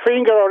point the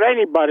finger at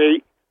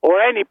anybody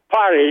or any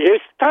party.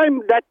 It's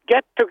time that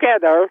get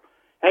together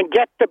and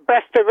get the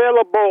best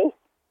available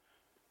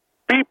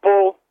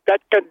people that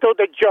can do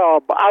the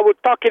job. I was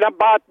talking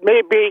about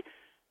maybe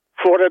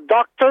for the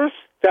doctors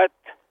that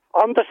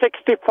under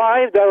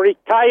 65, they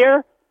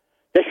retire.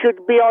 They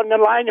should be on the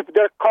line if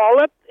they're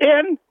called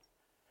in.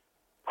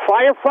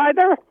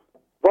 Firefighter,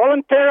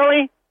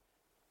 voluntarily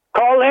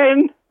call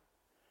in.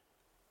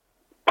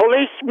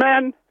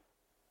 Policemen,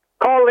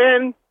 call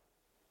in.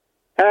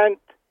 And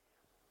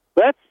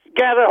let's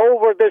get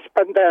over this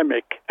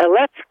pandemic. And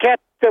let's get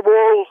the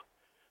world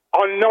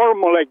on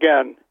normal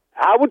again.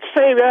 I would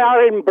say we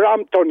are in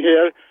Brampton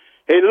here.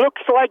 It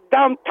looks like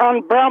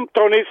downtown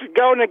Brampton is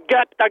going to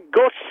get a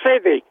ghost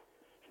city.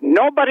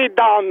 Nobody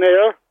down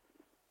there.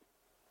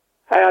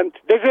 And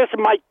this is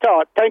my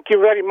thought. Thank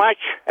you very much.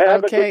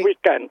 Have a good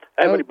weekend,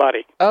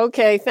 everybody.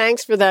 Okay,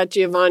 thanks for that,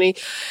 Giovanni.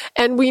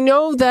 And we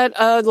know that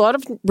a lot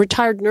of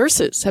retired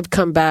nurses have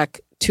come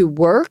back to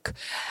work.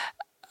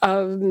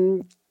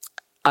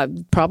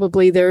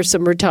 Probably there are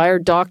some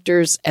retired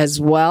doctors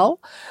as well.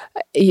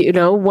 You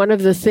know, one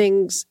of the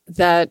things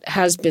that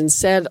has been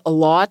said a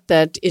lot,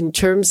 that in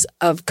terms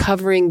of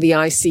covering the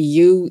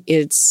ICU,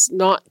 it's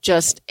not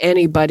just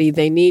anybody.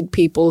 They need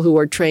people who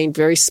are trained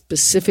very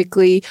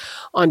specifically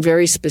on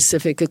very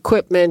specific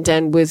equipment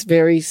and with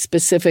very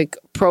specific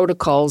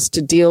protocols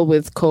to deal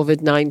with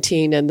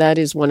COVID-19. And that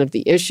is one of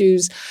the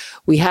issues.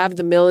 We have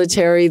the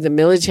military. The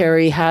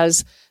military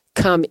has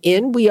come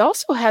in. We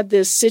also had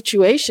this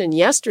situation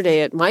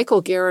yesterday at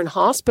Michael Garron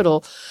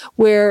Hospital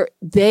where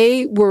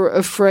they were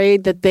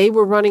afraid that they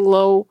were running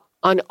low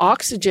on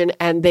oxygen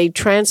and they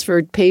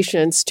transferred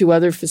patients to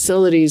other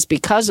facilities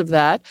because of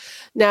that.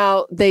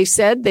 Now, they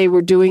said they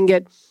were doing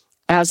it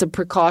as a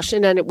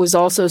precaution, and it was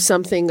also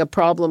a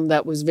problem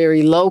that was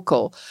very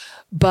local.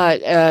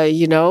 But,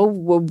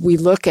 when we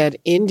look at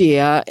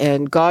India,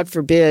 and God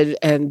forbid,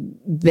 and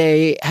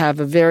they have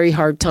a very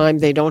hard time,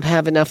 they don't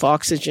have enough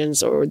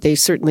oxygens, or they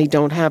certainly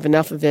don't have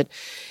enough of it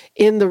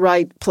in the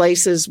right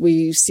places.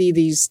 We see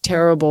these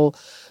terrible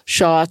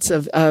shots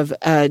of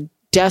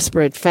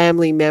desperate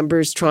family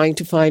members trying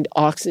to find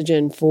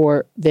oxygen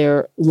for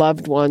their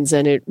loved ones,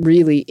 and it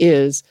really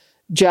is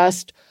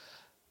just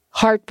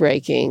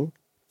heartbreaking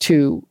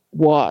to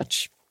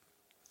watch.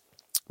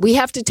 We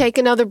have to take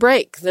another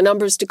break. The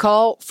numbers to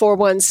call,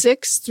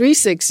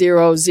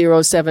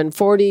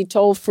 416-360-0740,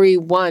 toll free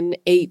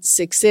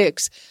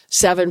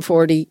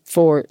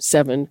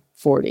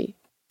 1-866-740-4740.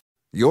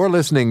 You're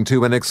listening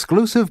to an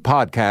exclusive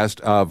podcast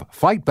of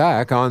Fight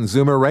Back on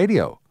Zoomer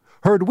Radio.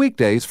 Heard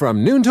weekdays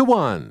from noon to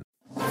 1.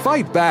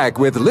 Fight Back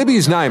with Libby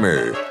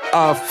Znaimer,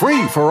 a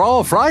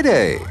free-for-all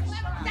Friday.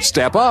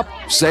 Step up,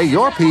 say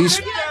your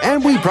piece,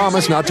 and we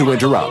promise not to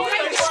interrupt.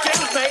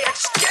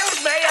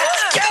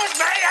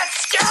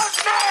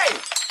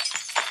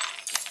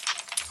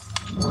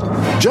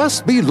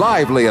 Just be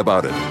lively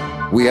about it.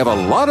 We have a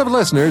lot of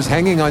listeners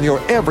hanging on your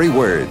every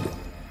word.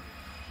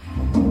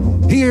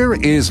 Here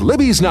is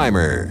Libby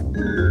Znaimer.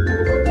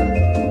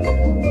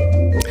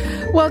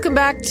 Welcome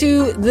back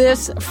to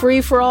this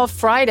Free for All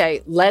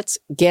Friday. Let's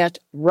get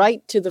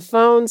right to the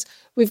phones.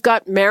 We've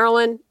got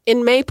Marilyn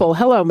in Maple.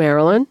 Hello,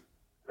 Marilyn.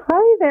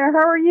 Hi there.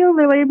 How are you,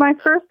 Lily? My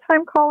first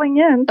time calling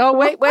in. Oh,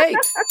 wait.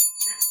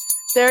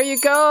 There you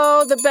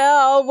go. The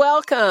bell.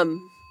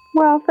 Welcome.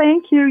 Well,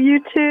 thank you. You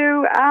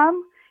too. I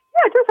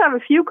just have a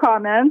few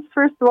comments.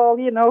 First of all,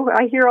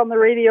 I hear on the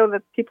radio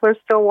that people are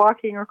still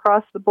walking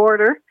across the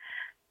border.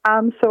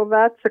 So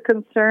that's a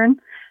concern.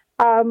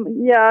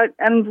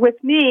 And with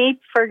me,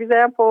 for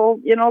example,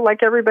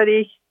 like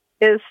everybody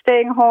is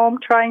staying home,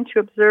 trying to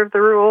observe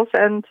the rules.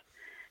 And,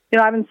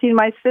 I haven't seen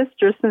my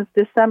sister since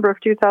December of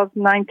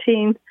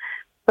 2019.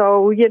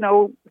 So,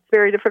 it's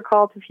very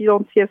difficult if you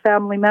don't see a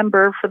family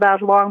member for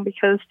that long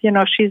because,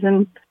 she's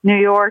in New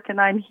York and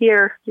I'm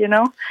here,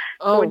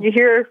 So when you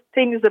hear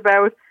things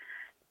about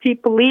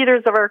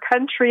leaders of our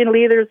country and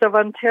leaders of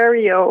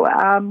Ontario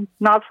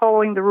not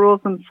following the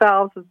rules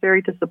themselves is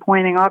very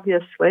disappointing,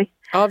 obviously.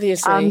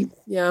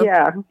 Yeah.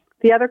 Yeah.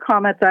 The other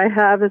comment I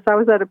have is I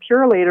was at a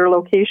Purolator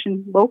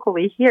location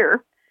locally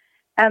here,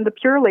 and the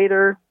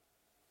Purolator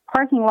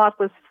parking lot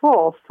was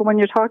full. So when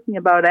you're talking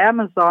about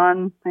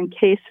Amazon and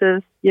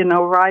cases,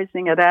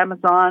 rising at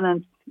Amazon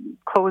and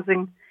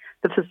closing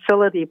the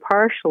facility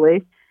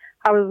partially,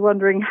 I was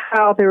wondering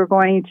how they were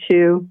going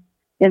to,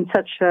 in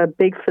such a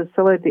big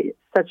facility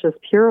such as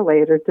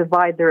Purolator,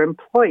 divide their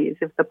employees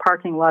if the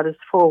parking lot is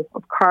full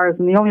of cars.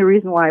 And the only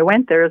reason why I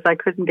went there is I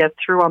couldn't get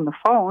through on the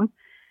phone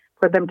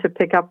for them to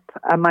pick up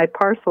my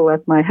parcel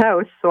at my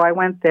house. So I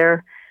went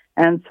there,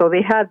 and so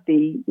they had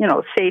the,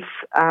 safe,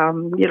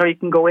 you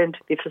can go into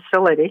the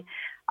facility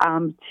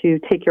to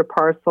take your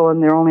parcel,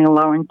 and they're only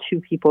allowing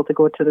 2 people to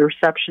go to the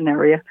reception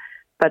area.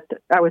 But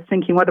I was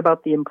thinking, what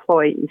about the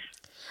employees?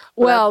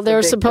 Well,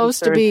 they're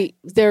supposed to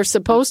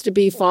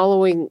be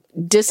following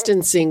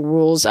distancing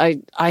rules.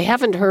 I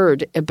haven't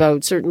heard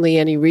about certainly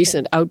any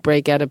recent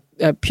outbreak at a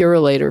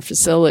Purolator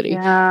facility.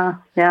 Yeah,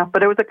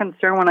 but it was a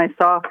concern when I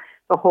saw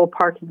the whole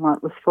parking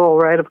lot was full,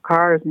 right, of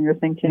cars, and you're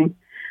thinking,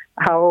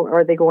 how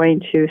are they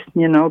going to,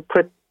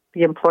 put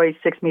the employees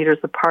 6 meters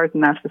apart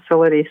in that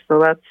facility? So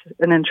that's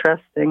an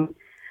interesting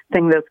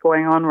thing that's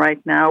going on right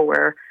now,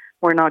 where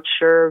we're not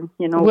sure,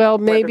 Well,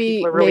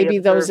 maybe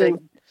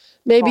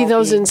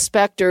those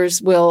inspectors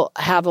will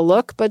have a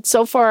look, but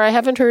so far I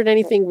haven't heard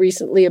anything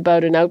recently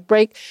about an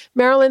outbreak.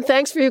 Marilyn,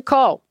 thanks for your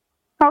call.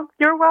 Oh,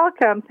 you're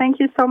welcome. Thank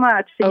you so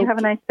much. And you have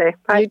a nice day.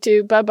 Bye. You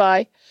too.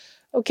 Bye-bye.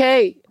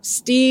 Okay,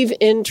 Steve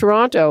in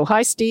Toronto.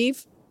 Hi,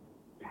 Steve.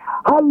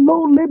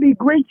 Hello, Libby.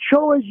 Great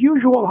show as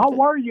usual.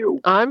 How are you?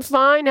 I'm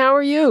fine. How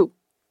are you?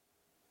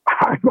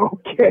 I'm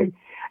okay.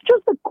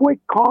 Just a quick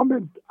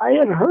comment. I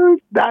had heard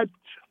that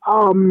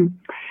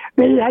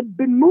they had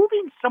been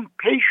moving some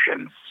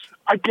patients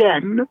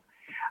again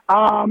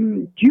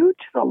due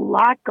to the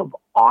lack of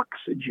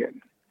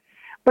oxygen.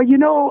 But,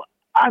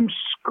 I'm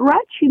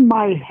scratching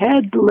my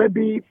head,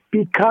 Libby,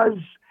 because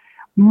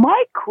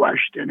my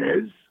question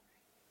is,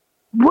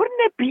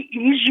 wouldn't it be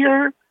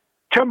easier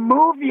to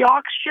move the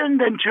oxygen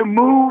than to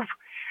move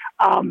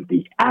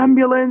the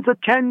ambulance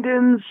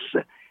attendants,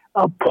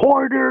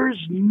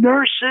 porters,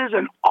 nurses,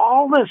 and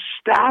all the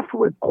staff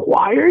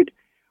required?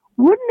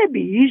 Wouldn't it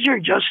be easier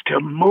just to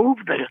move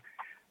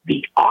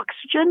the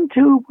oxygen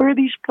to where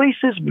these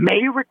places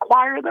may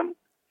require them?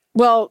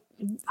 Well,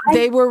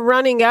 they were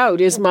running out,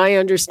 is my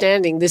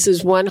understanding. This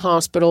is one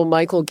hospital,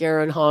 Michael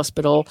Garron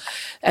Hospital,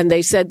 and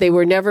they said they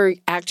were never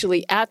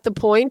actually at the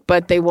point,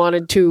 but they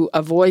wanted to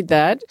avoid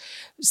that.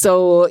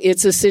 So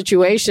it's a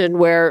situation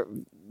where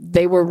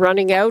they were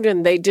running out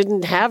and they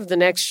didn't have the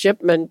next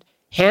shipment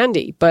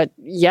handy. But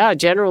yeah,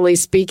 generally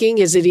speaking,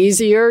 is it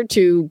easier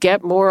to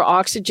get more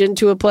oxygen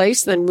to a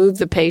place than move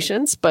the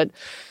patients? But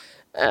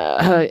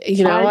I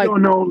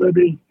don't know,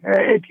 Libby.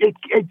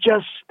 It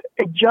just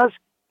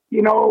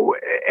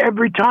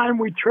every time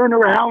we turn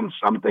around,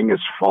 something is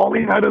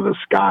falling out of the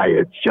sky.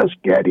 It's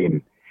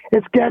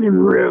getting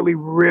really,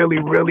 really,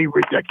 really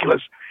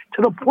ridiculous,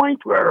 to the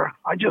point where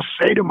I just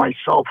say to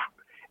myself,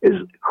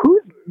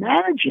 who's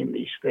managing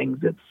these things?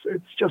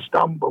 It's just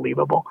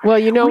unbelievable. Well,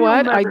 you know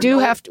what? I do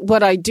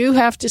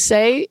have to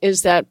say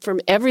is that from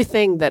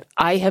everything that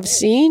I have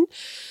seen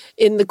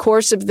in the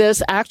course of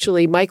this,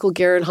 actually, Michael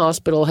Garron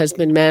Hospital has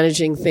been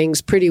managing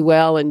things pretty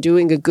well and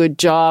doing a good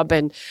job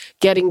and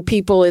getting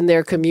people in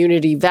their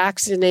community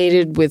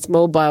vaccinated with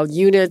mobile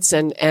units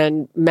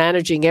and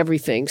managing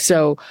everything.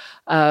 So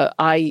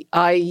I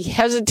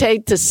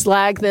hesitate to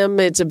slag them.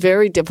 It's a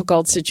very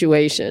difficult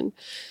situation.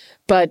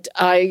 But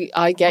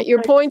I get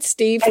your point,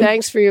 Steve.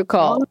 Thanks for your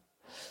call.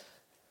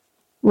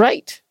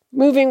 Right.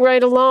 Moving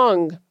right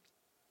along.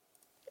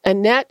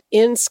 Annette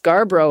in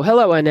Scarborough.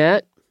 Hello,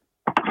 Annette.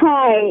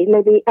 Hi,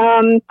 Libby.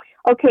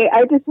 Okay,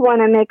 I just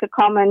want to make a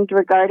comment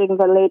regarding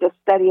the latest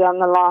study on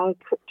the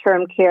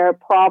long-term care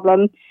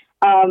problem.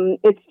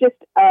 It's just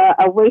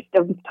a waste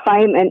of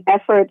time and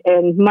effort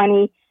and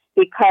money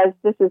because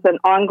this is an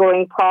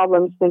ongoing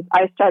problem since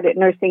I started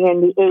nursing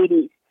in the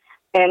 80s.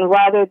 And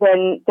rather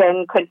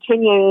than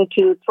continuing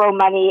to throw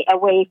money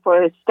away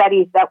for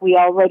studies that we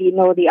already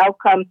know the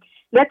outcome,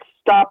 let's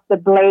stop the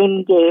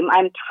blame game.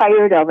 I'm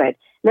tired of it.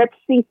 Let's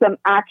see some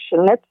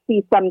action. Let's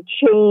see some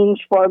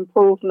change for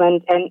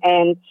improvement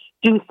and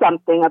do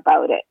something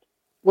about it.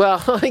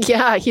 Well,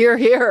 yeah,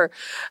 here.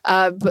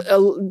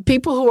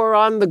 People who are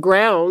on the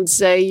ground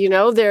say,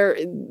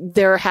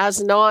 there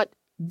has not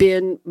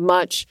been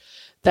much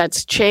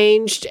that's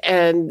changed,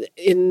 and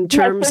in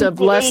terms of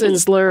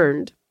lessons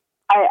learned.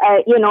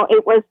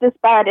 It was this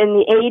bad in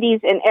the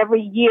 80s, and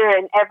every year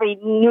and every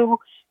new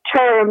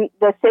term,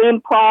 the same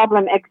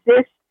problem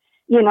exists.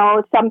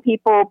 Some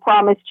people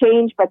promise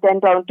change, but then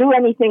don't do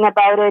anything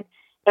about it.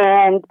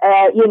 And,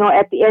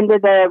 at the end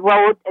of the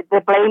road,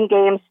 the blame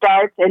game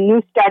starts and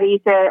new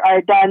studies are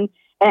done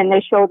and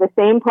they show the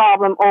same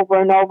problem over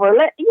and over.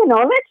 Let's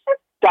just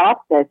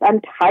stop this.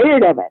 I'm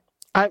tired of it.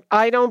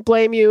 I don't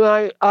blame you.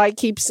 I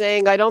keep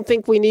saying I don't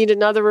think we need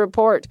another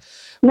report.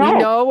 No. We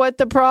know what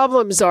the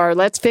problems are.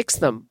 Let's fix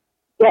them.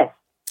 Yes.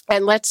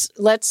 And but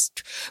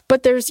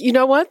there's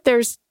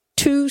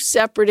two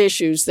separate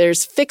issues.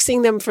 There's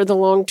fixing them for the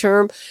long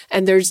term,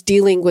 and there's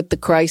dealing with the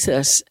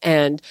crisis.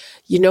 And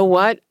you know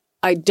what?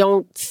 I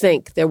don't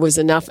think there was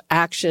enough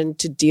action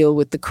to deal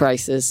with the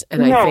crisis,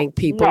 and I think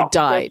people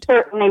died.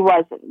 There certainly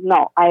wasn't.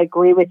 No, I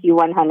agree with you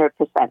 100%.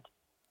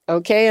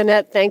 Okay,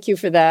 Annette, thank you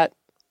for that.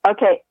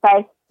 Okay,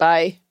 bye.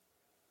 Bye.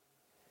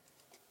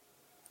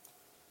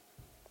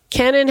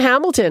 Ken in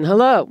Hamilton,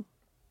 hello.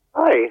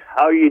 Hi,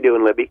 how are you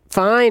doing, Libby?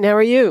 Fine, how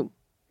are you?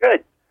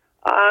 Good.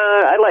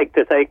 I'd like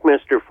to thank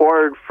Mr.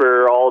 Ford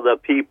for all the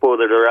people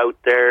that are out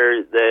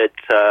there that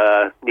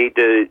need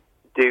to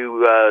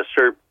do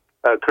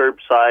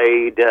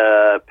curbside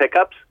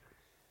pickups,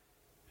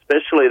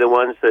 especially the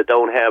ones that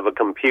don't have a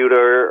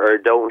computer or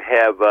don't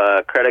have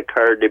a credit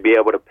card to be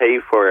able to pay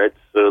for it,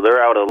 so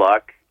they're out of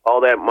luck. All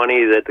that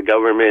money that the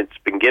government's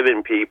been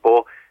giving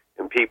people,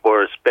 and people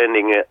are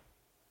spending it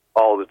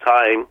all the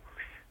time,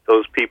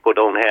 those people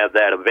don't have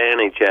that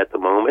advantage at the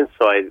moment,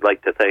 so I'd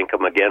like to thank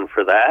them again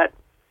for that.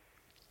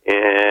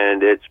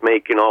 And it's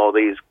making all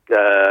these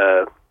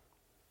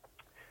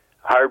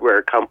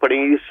hardware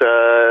companies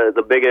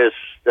the biggest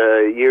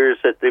years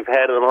that they've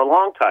had in a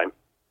long time.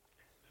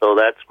 So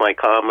that's my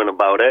comment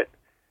about it.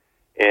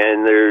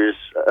 And there's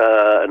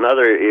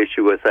another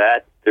issue with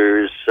that.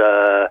 There's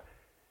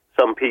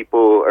some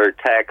people are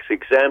tax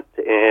exempt,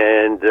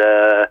 and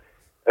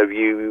if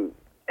you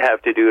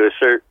have to do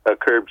a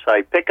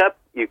curbside pickup,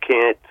 you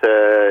can't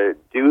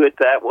do it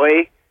that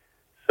way.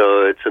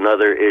 So it's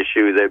another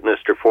issue that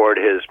Mr. Ford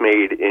has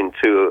made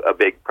into a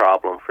big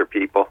problem for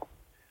people.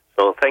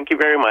 So thank you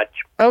very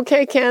much.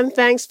 Okay, Ken,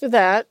 thanks for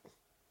that.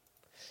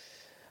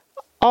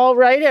 All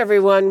right,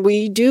 everyone.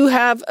 We do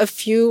have a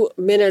few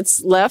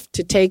minutes left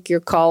to take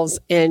your calls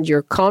and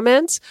your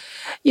comments.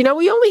 We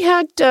only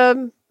had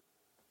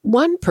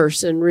one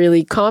person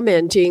really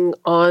commenting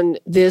on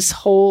this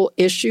whole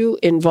issue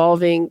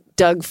involving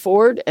Doug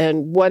Ford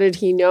and what did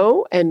he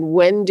know and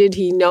when did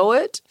he know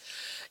it,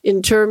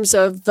 in terms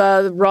of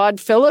Rod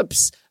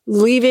Phillips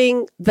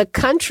leaving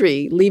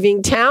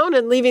town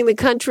and leaving the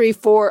country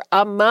for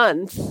a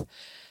month,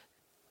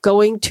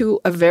 going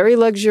to a very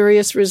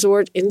luxurious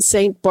resort in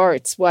St.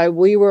 Bart's while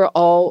we were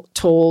all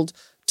told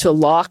to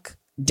lock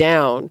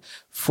down.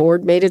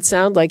 Ford made it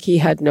sound like he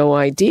had no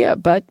idea,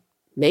 but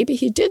maybe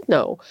he did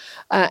know.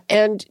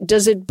 And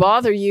does it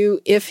bother you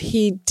if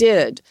he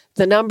did?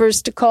 The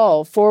numbers to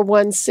call,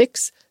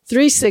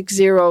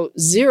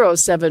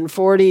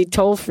 416-360-0740,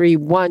 toll free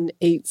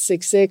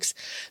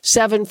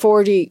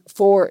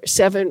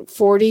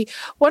 1-866-740-4740.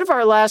 One of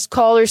our last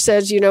callers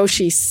says,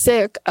 she's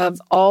sick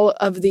of all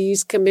of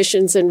these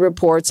commissions and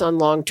reports on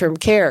long-term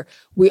care.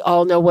 We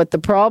all know what the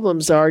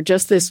problems are.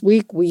 Just this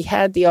week, we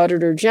had the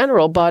Auditor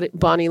General, Bonnie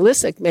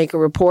Lysyk, make a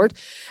report,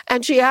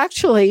 and she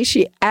actually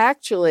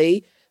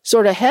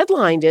sort of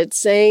headlined it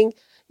saying,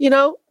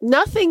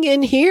 nothing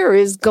in here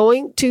is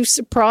going to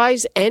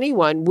surprise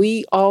anyone.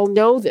 We all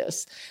know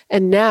this.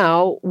 And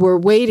now we're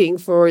waiting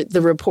for the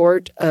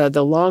report,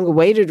 the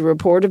long-awaited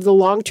report of the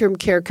Long-Term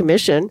Care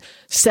Commission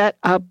set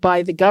up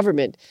by the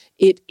government.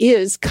 It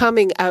is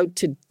coming out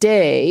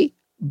today,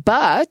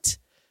 but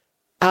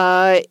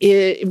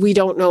we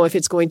don't know if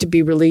it's going to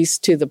be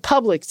released to the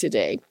public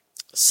today.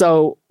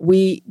 So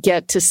we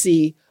get to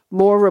see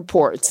more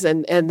reports.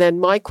 And then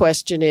my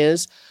question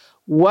is,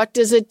 what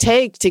does it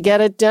take to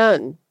get it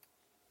done?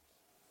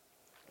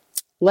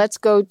 Let's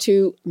go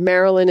to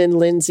Marilyn and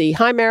Lindsay.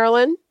 Hi,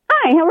 Marilyn.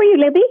 Hi, how are you,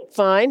 Libby?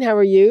 Fine, how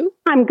are you?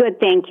 I'm good,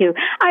 thank you.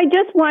 I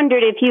just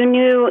wondered if you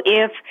knew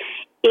if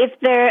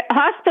the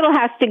hospital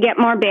has to get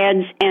more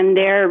beds and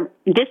they're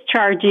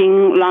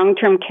discharging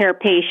long-term care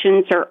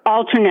patients or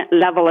alternate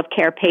level of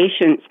care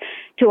patients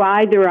to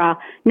either a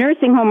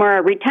nursing home or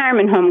a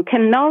retirement home,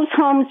 can those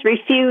homes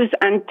refuse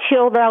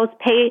until those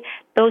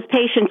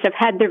patients have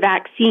had their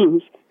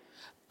vaccines?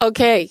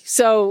 Okay,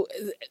 so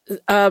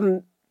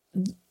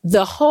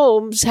the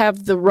homes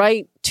have the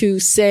right to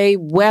say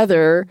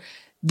whether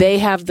they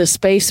have the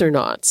space or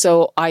not.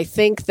 So I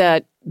think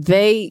that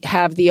they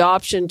have the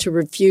option to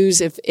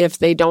refuse if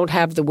they don't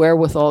have the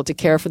wherewithal to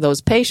care for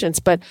those patients.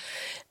 But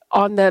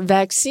on the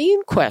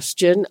vaccine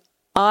question,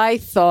 I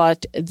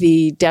thought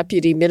the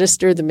deputy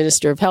minister, the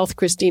Minister of Health,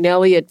 Christine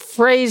Elliott,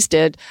 phrased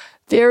it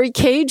very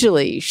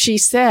cagily. She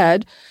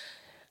said,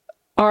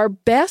 our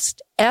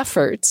best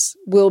efforts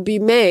will be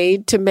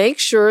made to make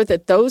sure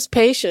that those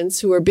patients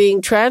who are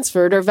being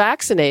transferred are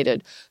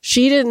vaccinated.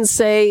 She didn't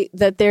say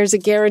that there's a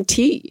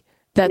guarantee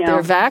that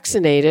they're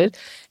vaccinated.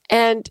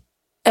 And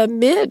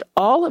amid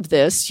all of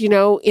this, in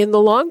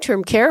the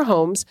long-term care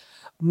homes,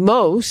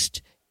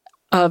 most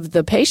of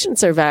the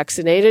patients are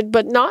vaccinated,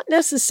 but not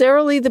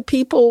necessarily the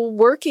people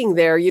working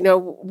there.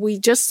 We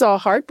just saw a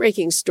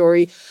heartbreaking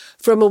story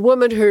from a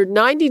woman, her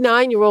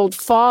 99-year-old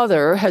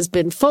father has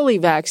been fully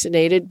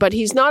vaccinated, but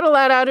he's not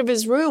allowed out of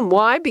his room.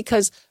 Why?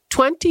 Because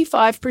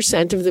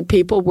 25% of the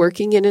people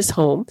working in his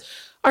home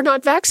are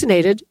not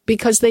vaccinated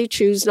because they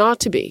choose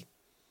not to be.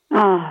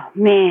 Oh,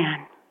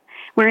 man.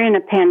 We're in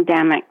a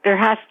pandemic. There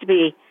has to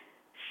be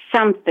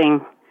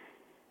something.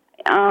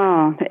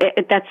 Oh,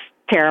 that's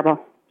terrible.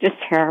 Just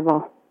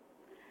terrible.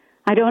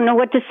 I don't know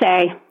what to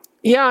say.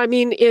 Yeah, I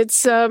mean,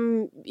 it's,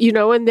 and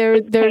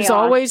there's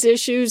always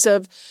issues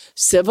of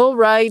civil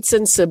rights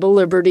and civil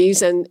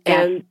liberties. And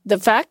the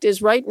fact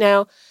is right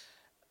now,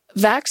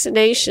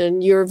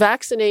 your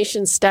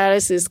vaccination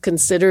status is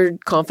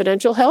considered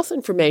confidential health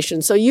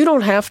information. So you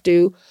don't have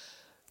to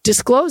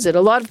disclose it.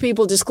 A lot of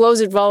people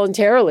disclose it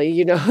voluntarily.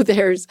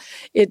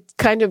 It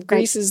kind of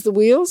greases the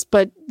wheels,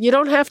 but you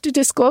don't have to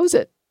disclose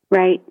it.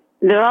 Right.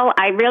 No,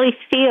 I really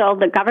feel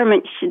the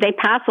government, they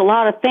pass a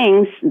lot of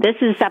things. This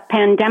is a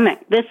pandemic.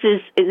 This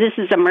is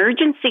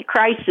emergency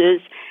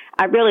crisis.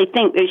 I really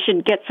think they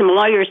should get some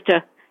lawyers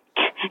to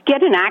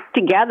get an act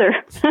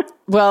together.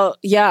 Well,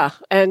 yeah.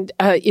 And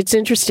it's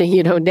interesting,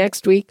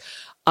 next week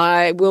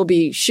I will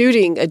be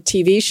shooting a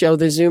TV show,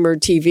 the Zoomer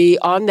TV,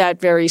 on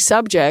that very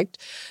subject.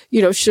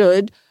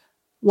 Should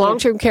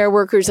long-term care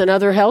workers and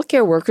other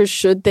healthcare workers,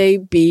 should they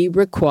be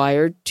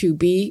required to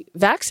be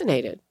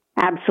vaccinated?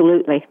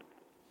 Absolutely.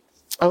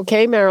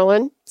 Okay,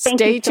 Marilyn.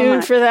 Stay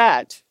tuned for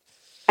that.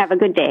 Have a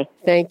good day.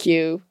 Thank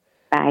you.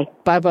 Bye.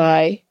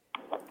 Bye-bye.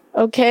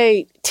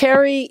 Okay,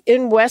 Terry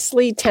in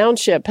Wesley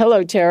Township.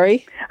 Hello,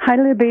 Terry. Hi,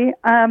 Libby.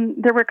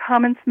 There were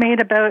comments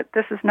made about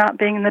this is not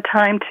being the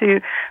time to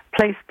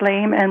place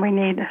blame and we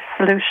need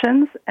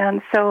solutions.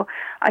 And so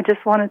I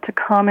just wanted to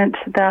comment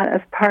that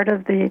as part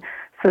of the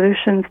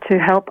solutions to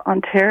help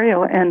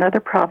Ontario and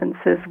other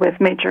provinces with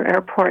major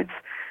airports,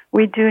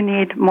 we do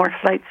need more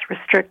flights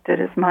restricted,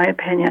 is my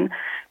opinion,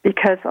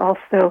 because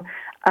also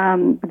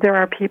there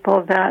are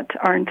people that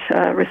aren't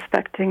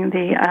respecting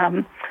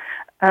the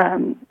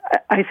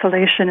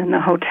isolation in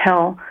the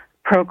hotel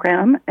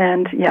program.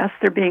 And yes,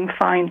 they're being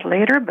fined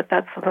later, but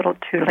that's a little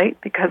too late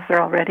because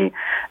they're already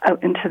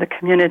out into the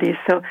community.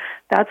 So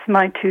that's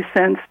my 2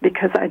 cents,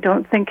 because I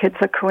don't think it's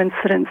a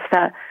coincidence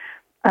that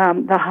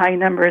the high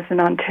numbers in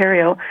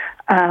Ontario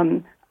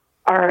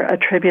are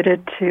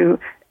attributed to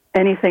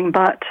anything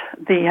but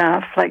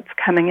the flights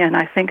coming in.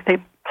 I think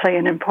they play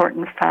an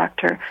important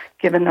factor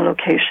given the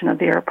location of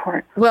the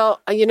airport.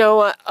 Well,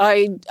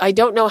 I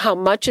don't know how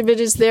much of it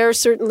is there,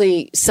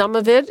 certainly some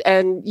of it.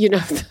 And,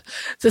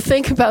 the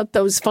thing about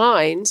those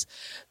fines,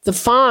 the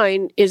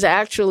fine is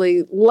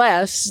actually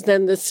less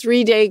than the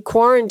 3-day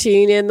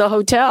quarantine in the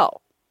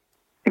hotel.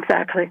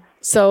 Exactly.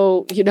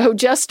 So,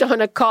 just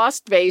on a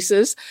cost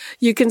basis,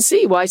 you can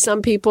see why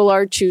some people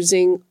are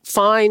choosing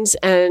fines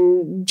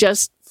and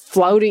just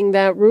flouting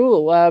that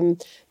rule.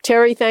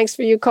 Terry, thanks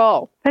for your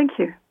call. Thank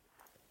you.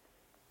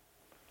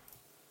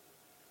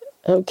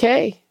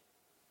 Okay.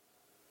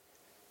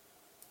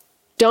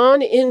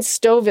 Don in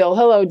Stouffville.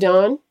 Hello,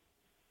 Don.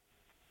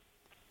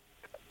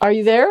 Are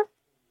you there?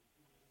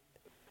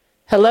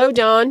 Hello,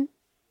 Don.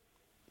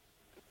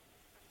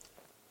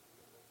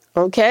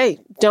 Okay.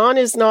 Don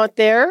is not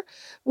there.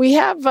 We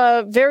have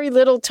very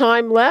little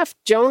time left.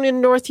 Joan in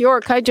North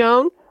York. Hi,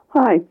 Joan.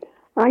 Hi.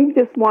 I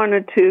just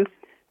wanted to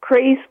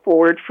praise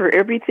Ford for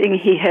everything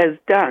he has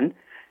done,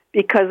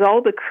 because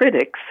all the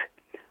critics,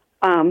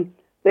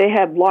 they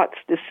have lots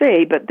to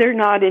say, but they're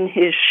not in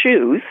his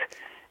shoes.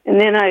 And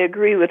then I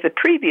agree with the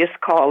previous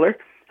caller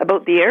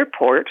about the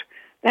airport.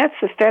 That's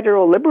the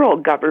federal Liberal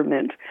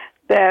government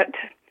that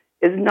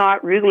is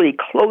not really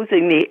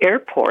closing the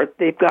airport.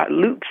 They've got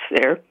loops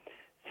there.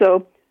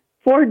 So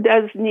Ford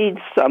does need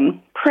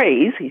some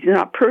praise. He's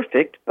not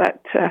perfect,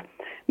 but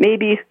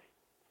maybe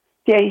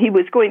he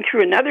was going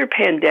through another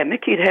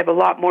pandemic. He'd have a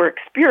lot more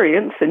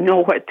experience and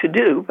know what to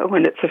do. But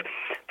when it's the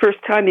first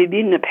time he'd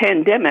been in a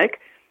pandemic,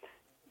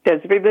 does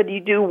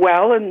everybody do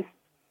well in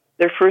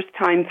their first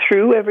time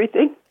through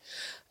everything?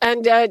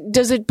 And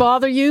does it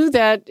bother you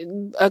that,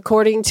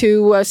 according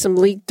to some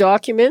leaked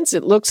documents,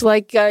 it looks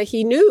like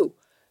he knew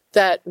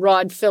that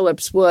Rod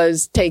Phillips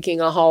was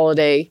taking a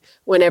holiday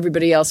when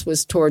everybody else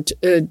was told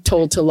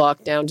to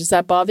lock down? Does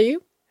that bother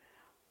you?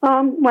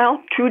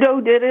 Well, Trudeau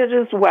did it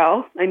as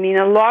well. I mean,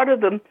 a lot of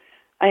them,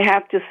 I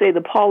have to say,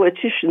 the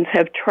politicians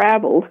have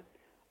traveled.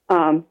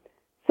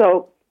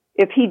 So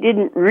if he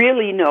didn't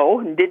really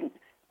know,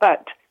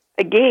 but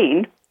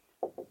again,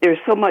 there's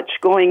so much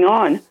going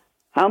on.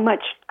 How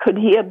much could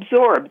he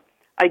absorb?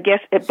 I guess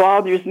it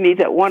bothers me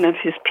that one of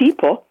his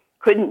people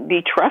couldn't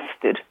be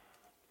trusted.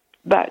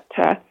 But,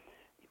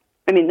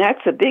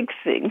 that's a big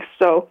thing.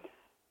 So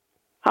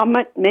how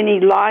many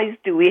lies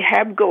do we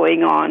have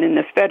going on in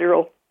the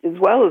federal as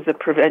well as the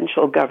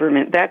provincial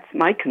government? That's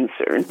my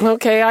concern.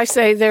 Okay, I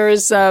say there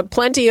is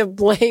plenty of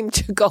blame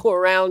to go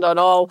around on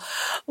all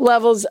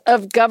levels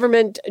of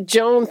government.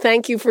 Joan,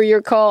 thank you for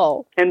your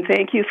call. And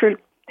thank you for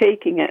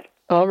taking it.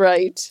 All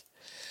right.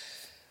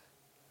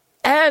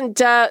 And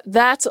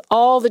that's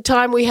all the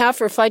time we have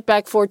for Fight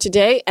Back for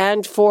today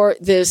and for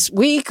this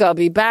week. I'll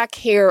be back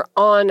here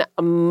on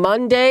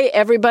Monday.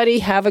 Everybody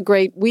have a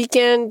great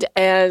weekend.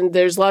 And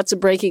there's lots of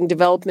breaking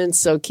developments,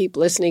 so keep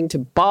listening to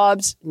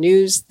Bob's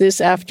News this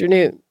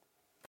afternoon.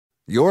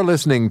 You're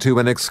listening to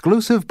an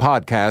exclusive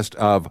podcast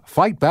of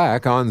Fight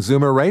Back on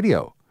Zoomer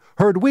Radio.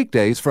 Heard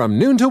weekdays from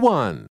noon to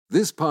 1.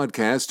 This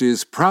podcast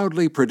is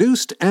proudly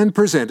produced and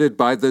presented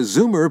by the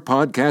Zoomer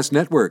Podcast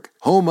Network,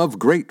 home of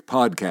great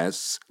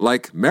podcasts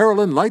like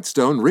Marilyn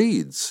Lightstone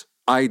Reads,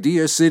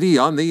 Idea City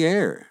on the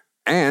Air,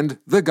 and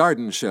The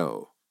Garden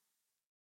Show.